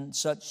patriots in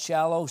such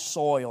shallow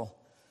soil.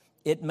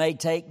 it may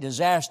take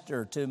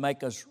disaster to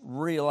make us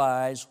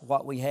realize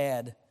what we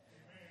had.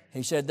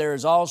 He said there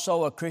is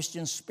also a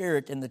Christian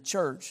spirit in the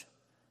church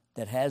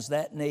that has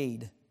that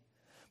need.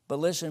 But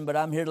listen,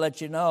 I'm here to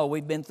let you know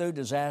we've been through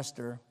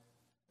disaster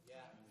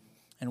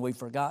and we've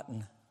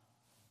forgotten.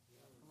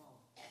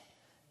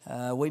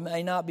 We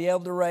may not be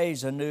able to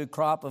raise a new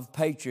crop of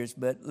patriots,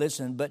 but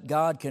listen, but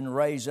God can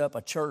raise up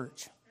a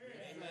church.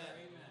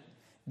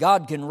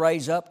 God can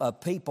raise up a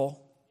people.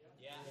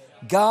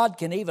 God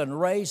can even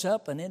raise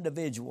up an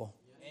individual.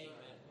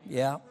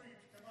 Yeah.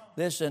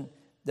 Listen,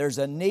 there's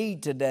a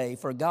need today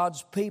for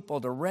God's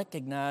people to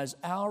recognize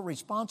our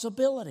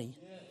responsibility.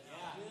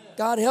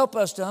 God, help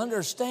us to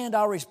understand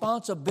our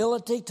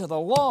responsibility to the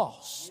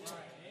lost.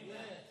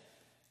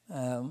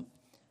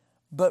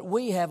 But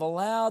we have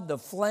allowed the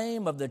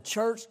flame of the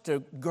church to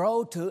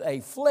grow to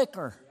a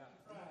flicker.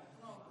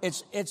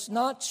 It's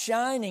not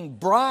shining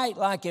bright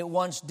like it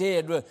once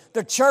did.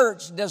 The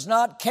church does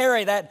not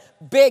carry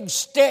that big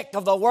stick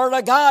of the Word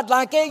of God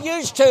like it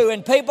used to,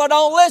 and people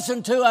don't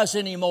listen to us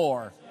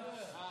anymore.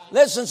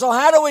 Listen, so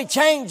how do we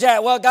change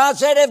that? Well, God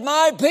said, if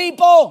my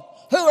people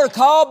who are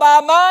called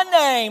by my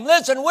name,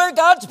 listen, we're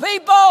God's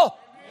people.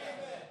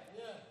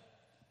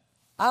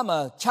 I'm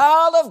a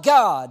child of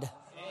God.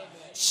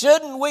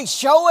 Shouldn't we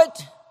show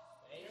it?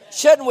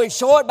 Shouldn't we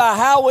show it by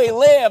how we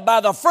live, by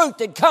the fruit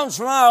that comes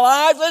from our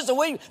lives?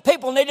 Listen,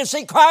 people need to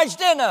see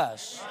Christ in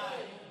us.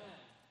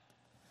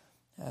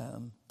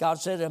 God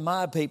said, "And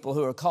my people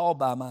who are called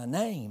by my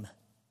name."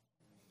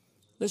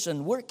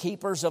 Listen, we're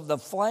keepers of the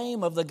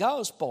flame of the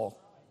gospel.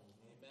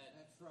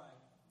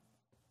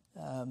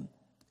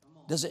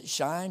 Does it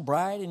shine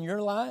bright in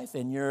your life,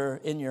 in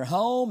your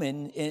home,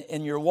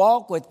 in your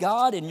walk with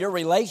God, in your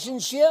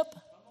relationship?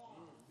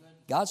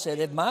 God said,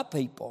 "If my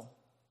people."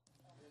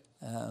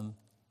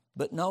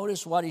 But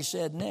notice what he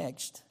said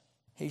next.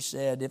 He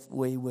said, if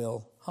we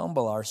will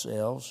humble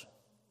ourselves.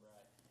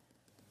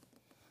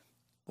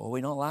 Well,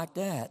 we don't like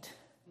that.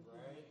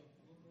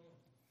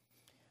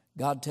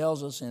 God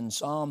tells us in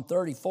Psalm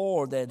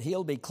 34 that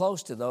he'll be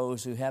close to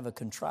those who have a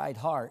contrite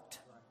heart.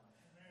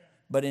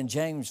 But in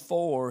James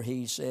 4,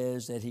 he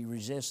says that he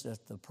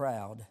resisteth the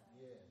proud.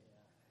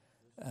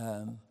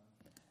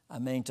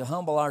 To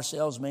humble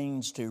ourselves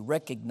means to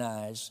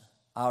recognize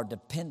our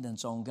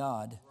dependence on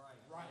God.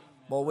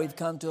 Well, we've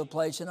come to a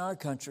place in our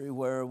country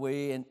where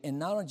and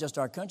not only just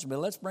our country, but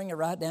let's bring it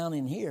right down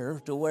in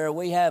here to where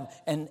we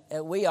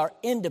are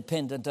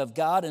independent of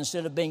God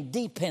instead of being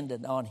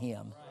dependent on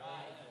Him.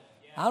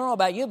 I don't know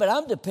about you, but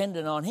I'm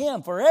dependent on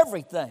Him for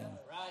everything.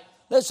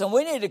 Listen,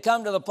 we need to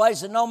come to the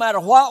place that no matter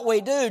what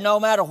we do, no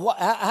matter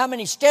how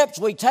many steps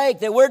we take,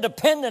 that we're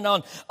dependent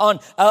on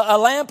a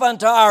lamp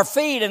unto our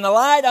feet and a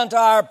light unto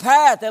our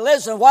path. That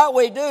listen, what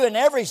we do in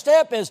every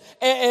step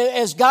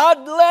is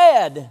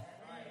God-led.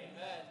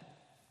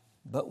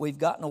 But we've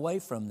gotten away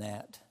from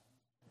that.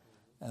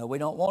 We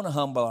don't want to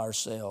humble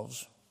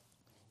ourselves.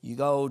 You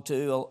go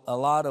to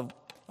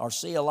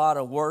see a lot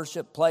of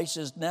worship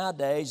places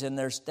nowadays, and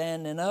they're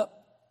standing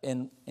up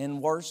in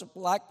worship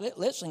like that.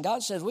 Listen,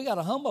 God says we got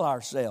to humble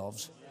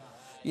ourselves.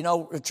 You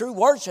know, true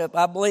worship,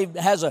 I believe,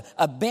 has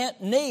a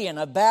bent knee and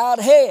a bowed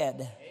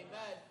head.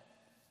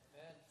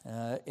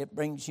 It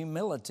brings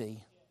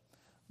humility.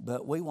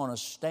 But we want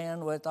to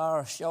stand with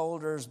our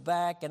shoulders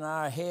back and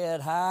our head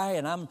high.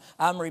 And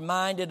I'm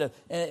reminded of,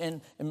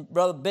 and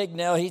Brother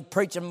Bignell, he's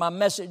preaching my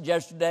message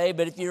yesterday.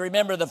 But if you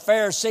remember the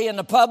Pharisee and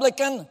the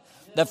publican,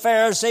 the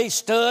Pharisee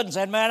stood and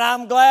said, "Man,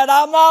 I'm glad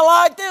I'm not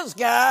like this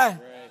guy.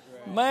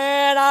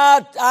 Man,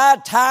 I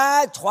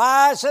tithe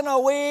twice in a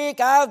week.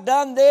 I've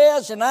done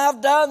this and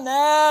I've done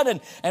that.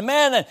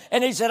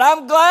 And he said,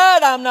 I'm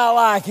glad I'm not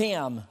like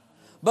him."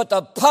 But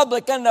the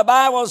publican, the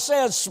Bible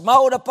says,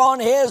 smote upon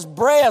his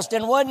breast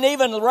and wouldn't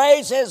even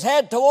raise his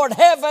head toward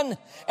heaven,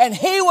 and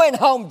he went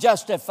home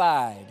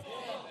justified.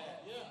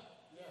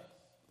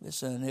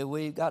 Listen,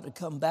 we've got to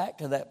come back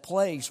to that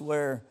place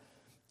where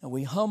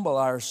we humble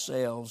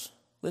ourselves.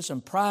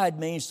 Listen, pride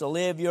means to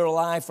live your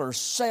life for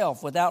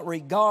self without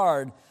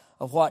regard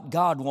of what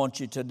God wants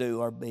you to do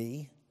or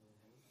be.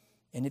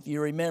 And if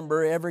you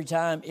remember, every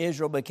time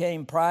Israel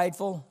became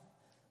prideful,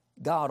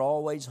 God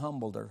always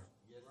humbled her.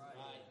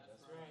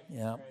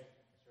 Yeah.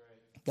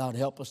 God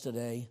help us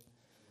today.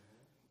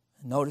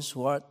 Notice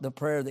what the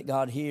prayer that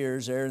God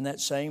hears there in that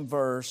same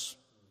verse.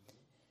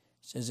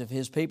 It says, if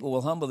His people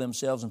will humble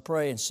themselves and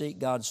pray and seek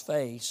God's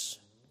face.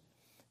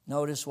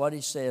 Notice what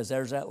He says.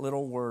 There's that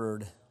little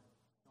word,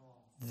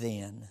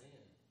 then.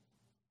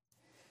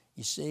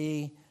 You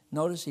see,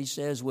 notice He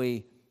says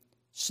we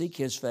seek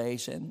His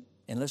face and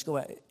let's go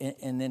out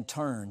and then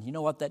turn. You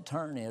know what that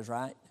turn is,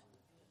 right?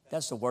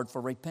 That's the word for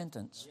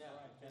repentance.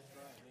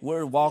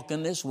 We're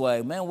walking this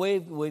way. Man,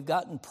 we've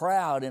gotten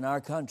proud in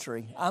our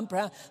country. I'm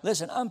proud.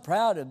 Listen, I'm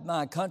proud of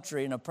my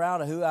country and I'm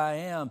proud of who I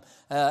am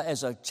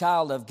as a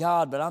child of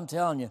God. But I'm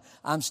telling you,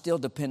 I'm still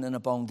dependent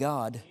upon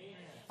God.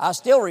 I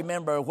still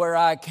remember where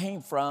I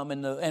came from,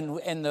 and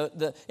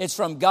it's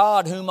from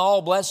God whom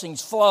all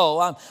blessings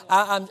flow.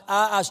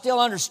 I still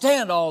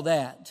understand all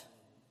that.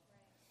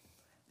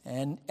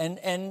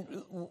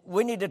 And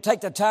we need to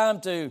take the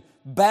time to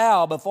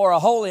bow before a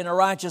holy and a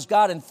righteous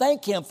God and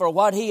thank Him for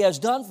what He has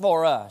done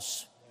for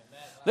us.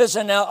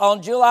 Listen, now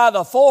on July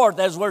the 4th,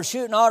 as we're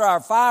shooting all our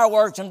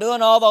fireworks and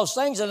doing all those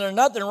things, and there's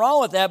nothing wrong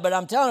with that, but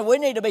I'm telling you, we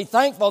need to be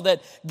thankful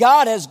that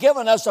God has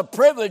given us the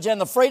privilege and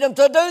the freedom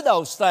to do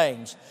those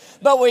things.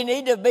 But we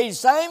need to be the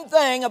same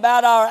thing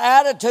about our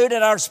attitude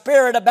and our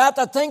spirit about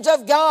the things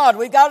of God.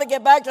 We've got to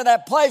get back to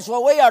that place where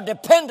we are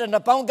dependent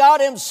upon God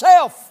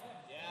Himself.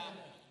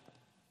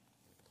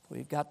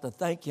 We've got to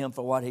thank Him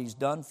for what He's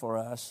done for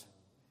us.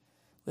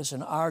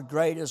 Listen, our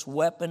greatest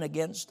weapon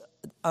against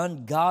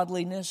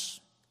ungodliness,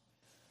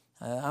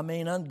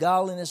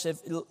 ungodliness,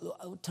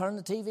 turn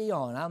the TV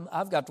on.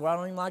 I've got to where I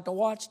don't even like to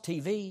watch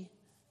TV.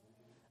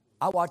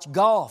 I watch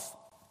golf.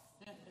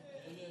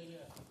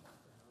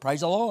 Praise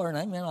the Lord.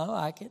 Amen. I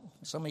like it.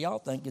 Some of y'all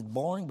think it's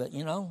boring, but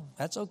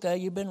that's okay.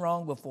 You've been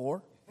wrong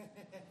before.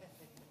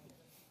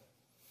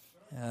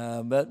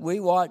 But we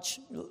watch,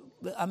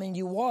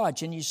 you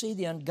watch and you see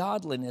the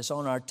ungodliness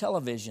on our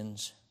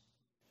televisions.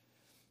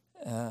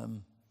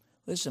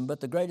 Listen, but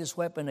the greatest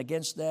weapon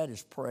against that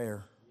is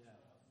prayer.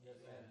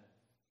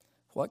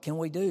 What can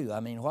we do?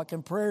 What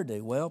can prayer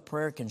do? Well,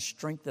 prayer can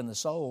strengthen the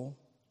soul.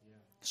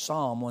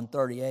 Psalm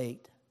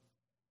 138.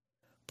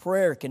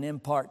 Prayer can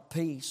impart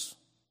peace.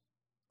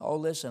 Oh,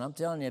 listen, I'm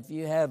telling you, if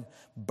you have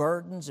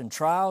burdens and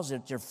trials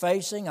that you're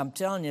facing, I'm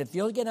telling you, if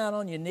you'll get out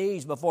on your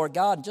knees before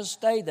God and just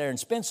stay there and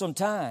spend some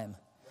time.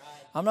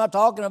 I'm not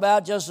talking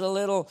about just a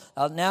little,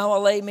 now I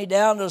lay me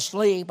down to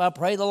sleep, I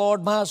pray the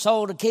Lord my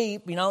soul to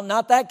keep,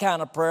 not that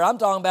kind of prayer. I'm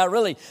talking about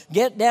really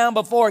get down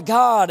before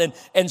God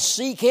and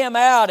seek Him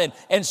out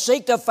and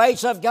seek the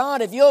face of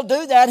God. If you'll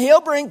do that,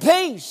 He'll bring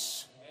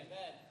peace.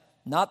 Amen.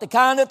 Not the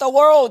kind that the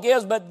world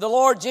gives, but the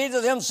Lord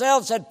Jesus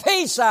Himself said,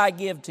 peace I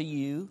give to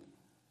you.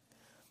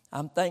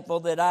 I'm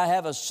thankful that I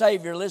have a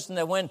Savior. Listen,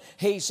 that when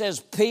He says,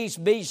 peace,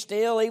 be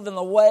still, even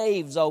the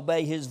waves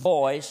obey His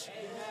voice.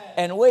 Amen.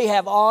 And we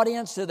have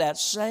audience to that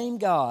same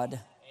God.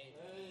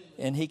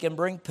 And He can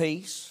bring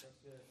peace.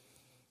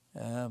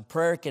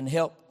 Prayer can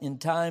help in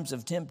times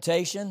of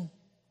temptation.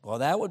 Well,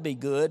 that would be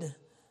good.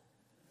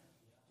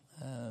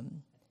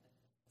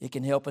 It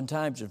can help in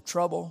times of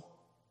trouble.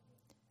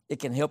 It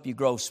can help you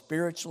grow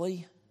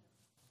spiritually.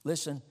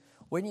 Listen,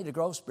 we need to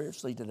grow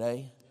spiritually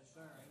today.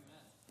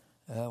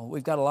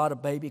 We've got a lot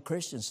of baby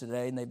Christians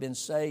today, and they've been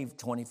saved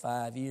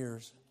 25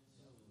 years.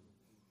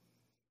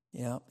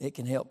 Yeah, it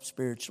can help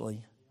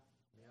spiritually.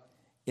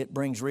 It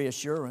brings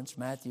reassurance,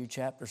 Matthew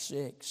chapter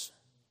 6.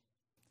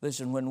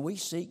 Listen, when we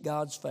seek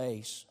God's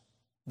face,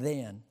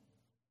 then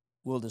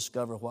we'll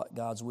discover what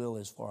God's will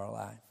is for our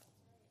life,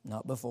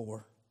 not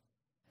before.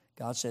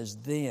 God says,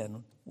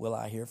 then will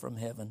I hear from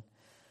heaven.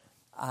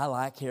 I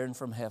like hearing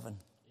from heaven.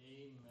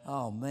 Amen.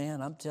 Oh,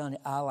 man, I'm telling you,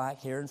 I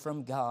like hearing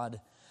from God.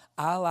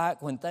 I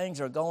like when things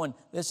are going,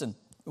 listen,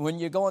 when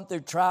you're going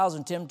through trials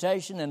and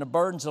temptation and the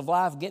burdens of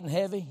life getting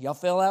heavy, y'all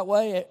feel that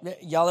way?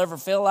 Y'all ever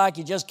feel like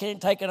you just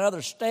can't take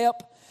another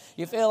step?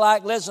 You feel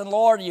like, listen,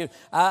 Lord, you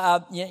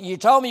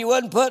told me you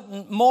wouldn't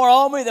put more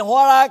on me than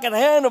what I can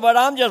handle, but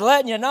I'm just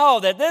letting you know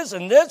that this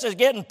is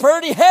getting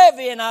pretty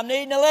heavy and I'm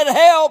needing a little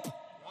help.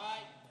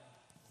 Right.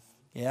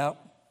 Yeah,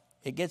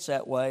 it gets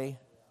that way.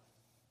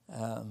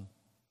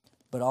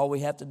 But all we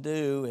have to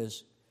do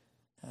is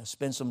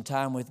spend some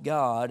time with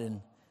God,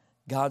 and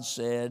God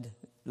said,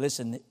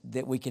 listen,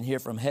 that we can hear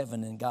from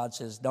heaven, and God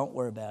says, don't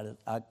worry about it.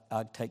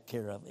 I'll take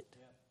care of it.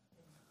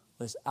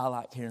 Listen, I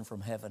like hearing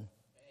from heaven.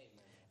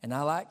 And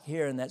I like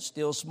hearing that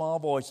still small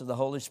voice of the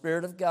Holy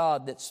Spirit of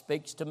God that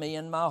speaks to me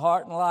in my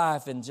heart and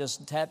life and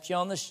just taps you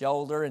on the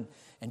shoulder and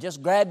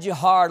just grabs your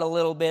heart a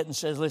little bit and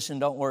says, listen,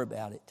 don't worry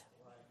about it.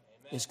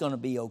 It's going to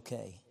be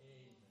okay.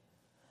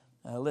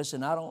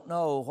 Listen, I don't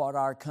know what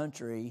our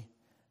country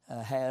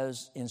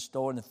has in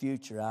store in the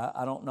future.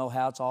 I don't know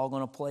how it's all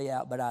going to play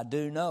out, but I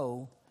do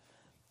know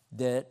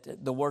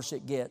that the worse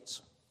it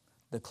gets,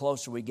 the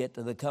closer we get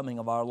to the coming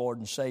of our Lord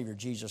and Savior,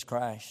 Jesus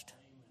Christ.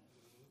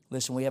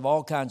 Listen, we have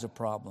all kinds of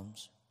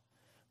problems,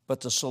 but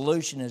the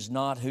solution is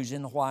not who's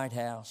in the White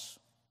House.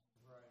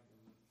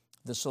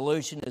 The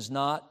solution is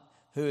not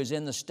who is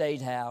in the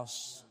State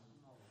House.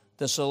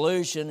 The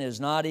solution is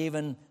not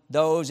even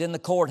those in the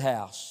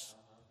courthouse.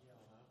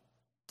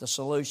 The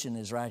solution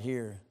is right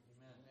here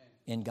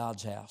in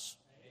God's house.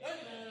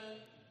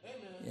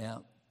 Yeah.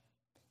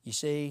 You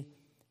see,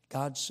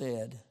 God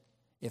said,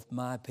 if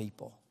my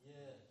people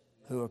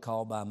who are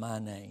called by my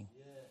name,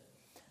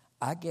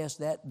 I guess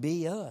that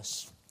be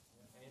us.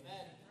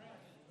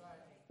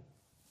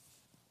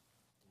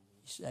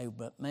 You say,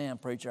 but man,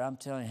 preacher, I'm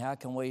telling you, how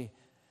can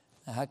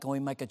we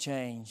make a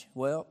change?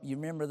 Well, you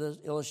remember the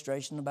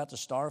illustration about the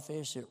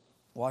starfish that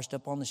washed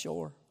up on the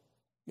shore?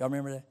 Y'all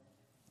remember that?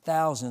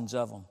 Thousands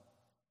of them.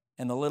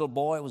 And the little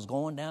boy was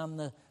going down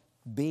the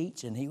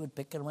beach, and he would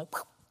pick them up,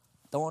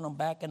 throwing them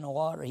back in the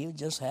water. He was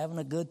just having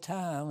a good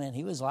time, and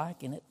he was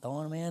liking it,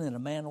 throwing them in. And a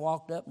man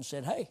walked up and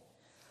said, hey,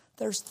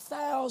 there's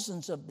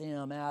thousands of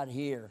them out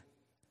here.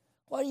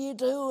 What are you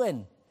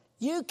doing?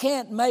 You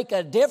can't make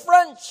a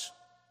difference.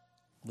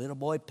 Little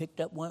boy picked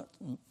up one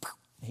and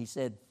He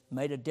said,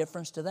 made a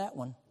difference to that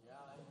one.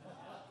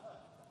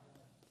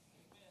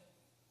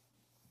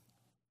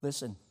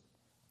 Listen,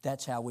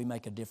 that's how we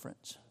make a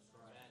difference.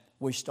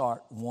 We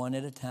start one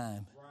at a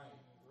time.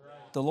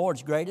 The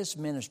Lord's greatest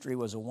ministry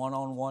was a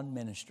one-on-one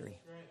ministry.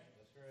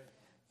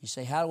 You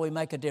say, how do we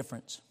make a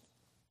difference?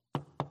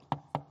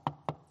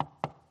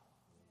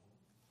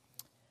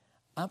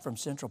 I'm from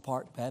Central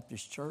Park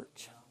Baptist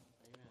Church,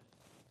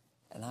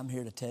 and I'm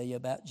here to tell you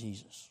about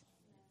Jesus.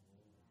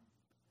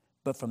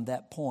 But from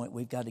that point,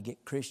 we've got to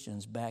get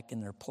Christians back in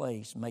their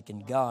place,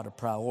 making God a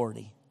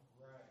priority.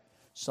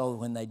 So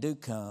when they do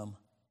come,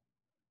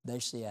 they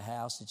see a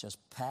house that's just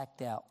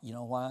packed out. You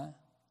know why?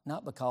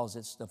 Not because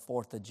it's the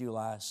 4th of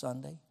July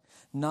Sunday.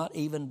 Not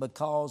even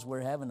because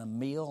we're having a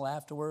meal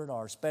afterward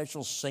or a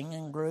special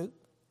singing group.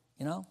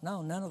 You know,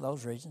 no, none of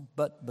those reasons.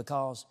 But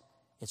because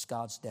it's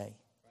God's day.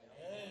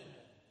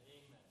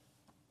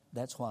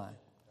 That's why.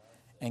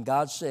 And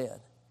God said,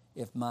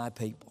 if my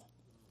people.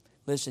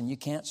 Listen, you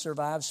can't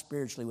survive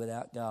spiritually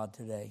without God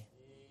today.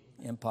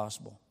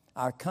 Impossible.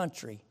 Our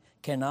country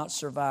cannot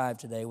survive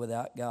today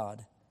without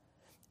God.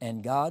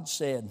 And God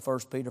said in 1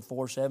 Peter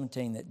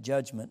 4:17 that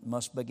judgment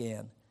must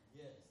begin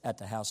at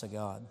the house of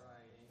God.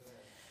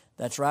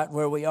 That's right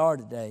where we are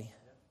today.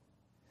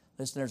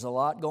 Listen, there's a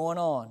lot going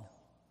on.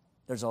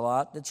 There's a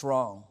lot that's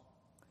wrong.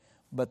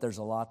 But there's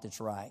a lot that's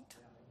right.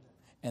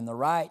 And the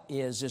right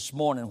is this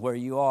morning where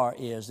you are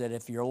is that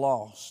if you're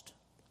lost,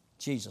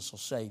 Jesus will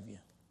save you.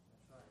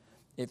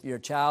 If you're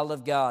a child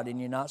of God and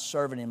you're not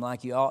serving Him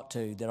like you ought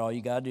to, then all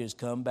you got to do is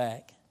come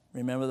back.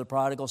 Remember the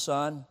prodigal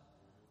son?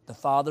 The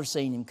father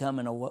seen him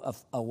coming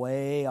a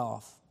way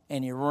off,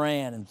 and he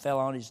ran and fell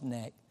on his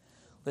neck.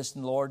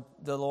 Listen,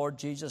 the Lord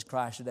Jesus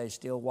Christ today is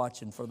still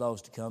watching for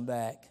those to come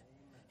back.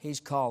 He's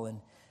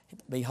calling.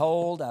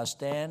 Behold, I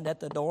stand at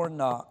the door and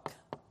knock.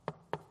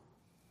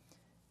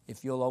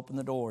 If you'll open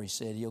the door, He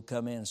said, He'll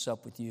come in and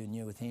sup with you and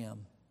you with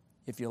Him.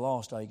 If you're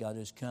lost, all you got to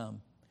do is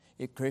come.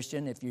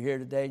 Christian, if you're here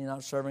today and you're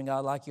not serving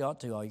God like you ought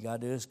to, all you got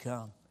to do is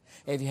come.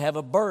 If you have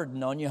a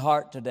burden on your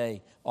heart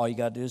today, all you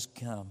got to do is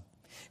come.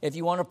 If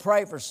you want to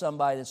pray for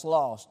somebody that's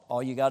lost,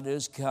 all you got to do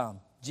is come.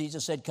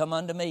 Jesus said, come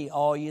unto me,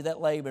 all you that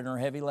labor and are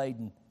heavy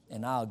laden,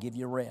 and I'll give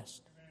you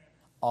rest.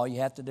 All you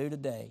have to do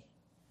today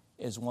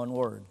is one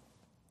word,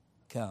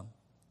 come.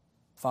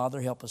 Father,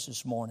 help us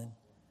this morning.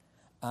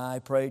 I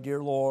pray,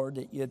 dear Lord,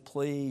 that you'd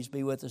please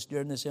be with us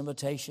during this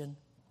invitation.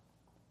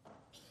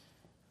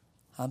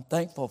 I'm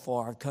thankful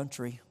for our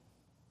country.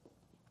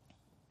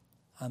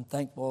 I'm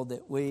thankful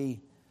that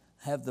we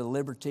have the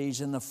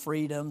liberties and the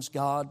freedoms,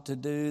 God, to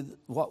do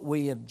what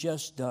we have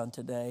just done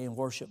today and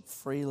worship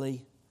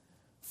freely.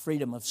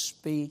 Freedom of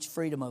speech,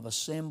 freedom of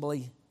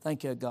assembly.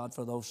 Thank you, God,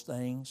 for those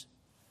things.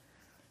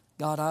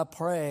 God, I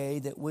pray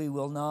that we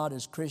will not,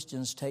 as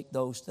Christians, take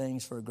those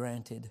things for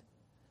granted.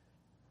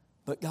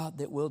 But, God,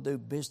 that we'll do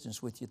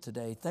business with you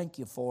today. Thank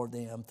you for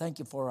them. Thank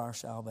you for our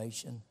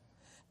salvation.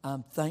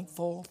 I'm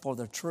thankful for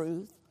the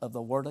truth of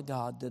the Word of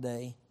God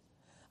today.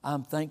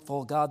 I'm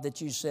thankful, God,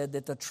 that you said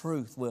that the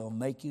truth will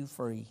make you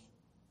free.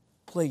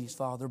 Please,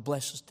 Father,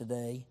 bless us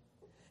today.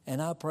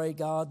 And I pray,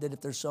 God, that if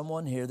there's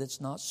someone here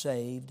that's not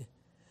saved,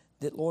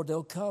 that, Lord,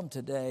 they'll come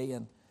today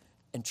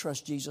and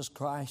trust Jesus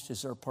Christ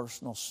as their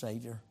personal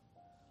Savior.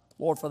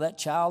 Lord, for that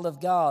child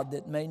of God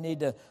that may need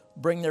to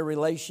bring their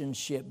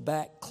relationship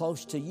back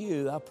close to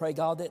you, I pray,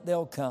 God, that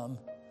they'll come.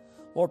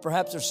 Lord,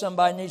 perhaps there's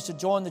somebody who needs to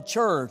join the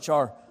church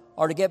or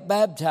to get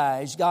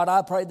baptized. God,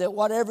 I pray that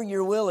whatever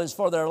your will is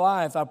for their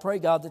life, I pray,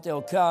 God, that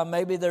they'll come.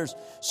 Maybe there's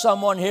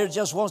someone here that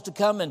just wants to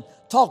come and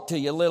talk to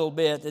you a little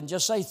bit and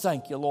just say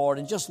thank you, Lord,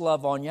 and just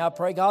love on you. I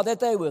pray, God, that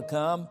they will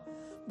come.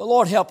 But,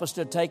 Lord, help us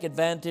to take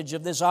advantage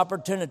of this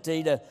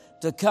opportunity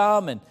to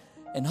come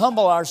and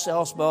humble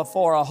ourselves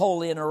before a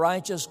holy and a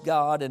righteous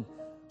God. And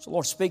so,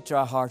 Lord, speak to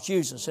our hearts.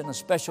 Use us in a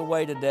special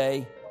way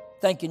today.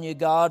 Thanking you,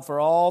 God, for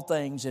all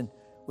things. And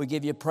we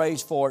give you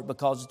praise for it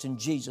because it's in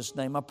Jesus'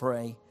 name I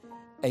pray.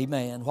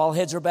 Amen. While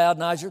heads are bowed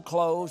and eyes are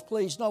closed,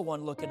 please, no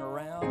one looking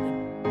around.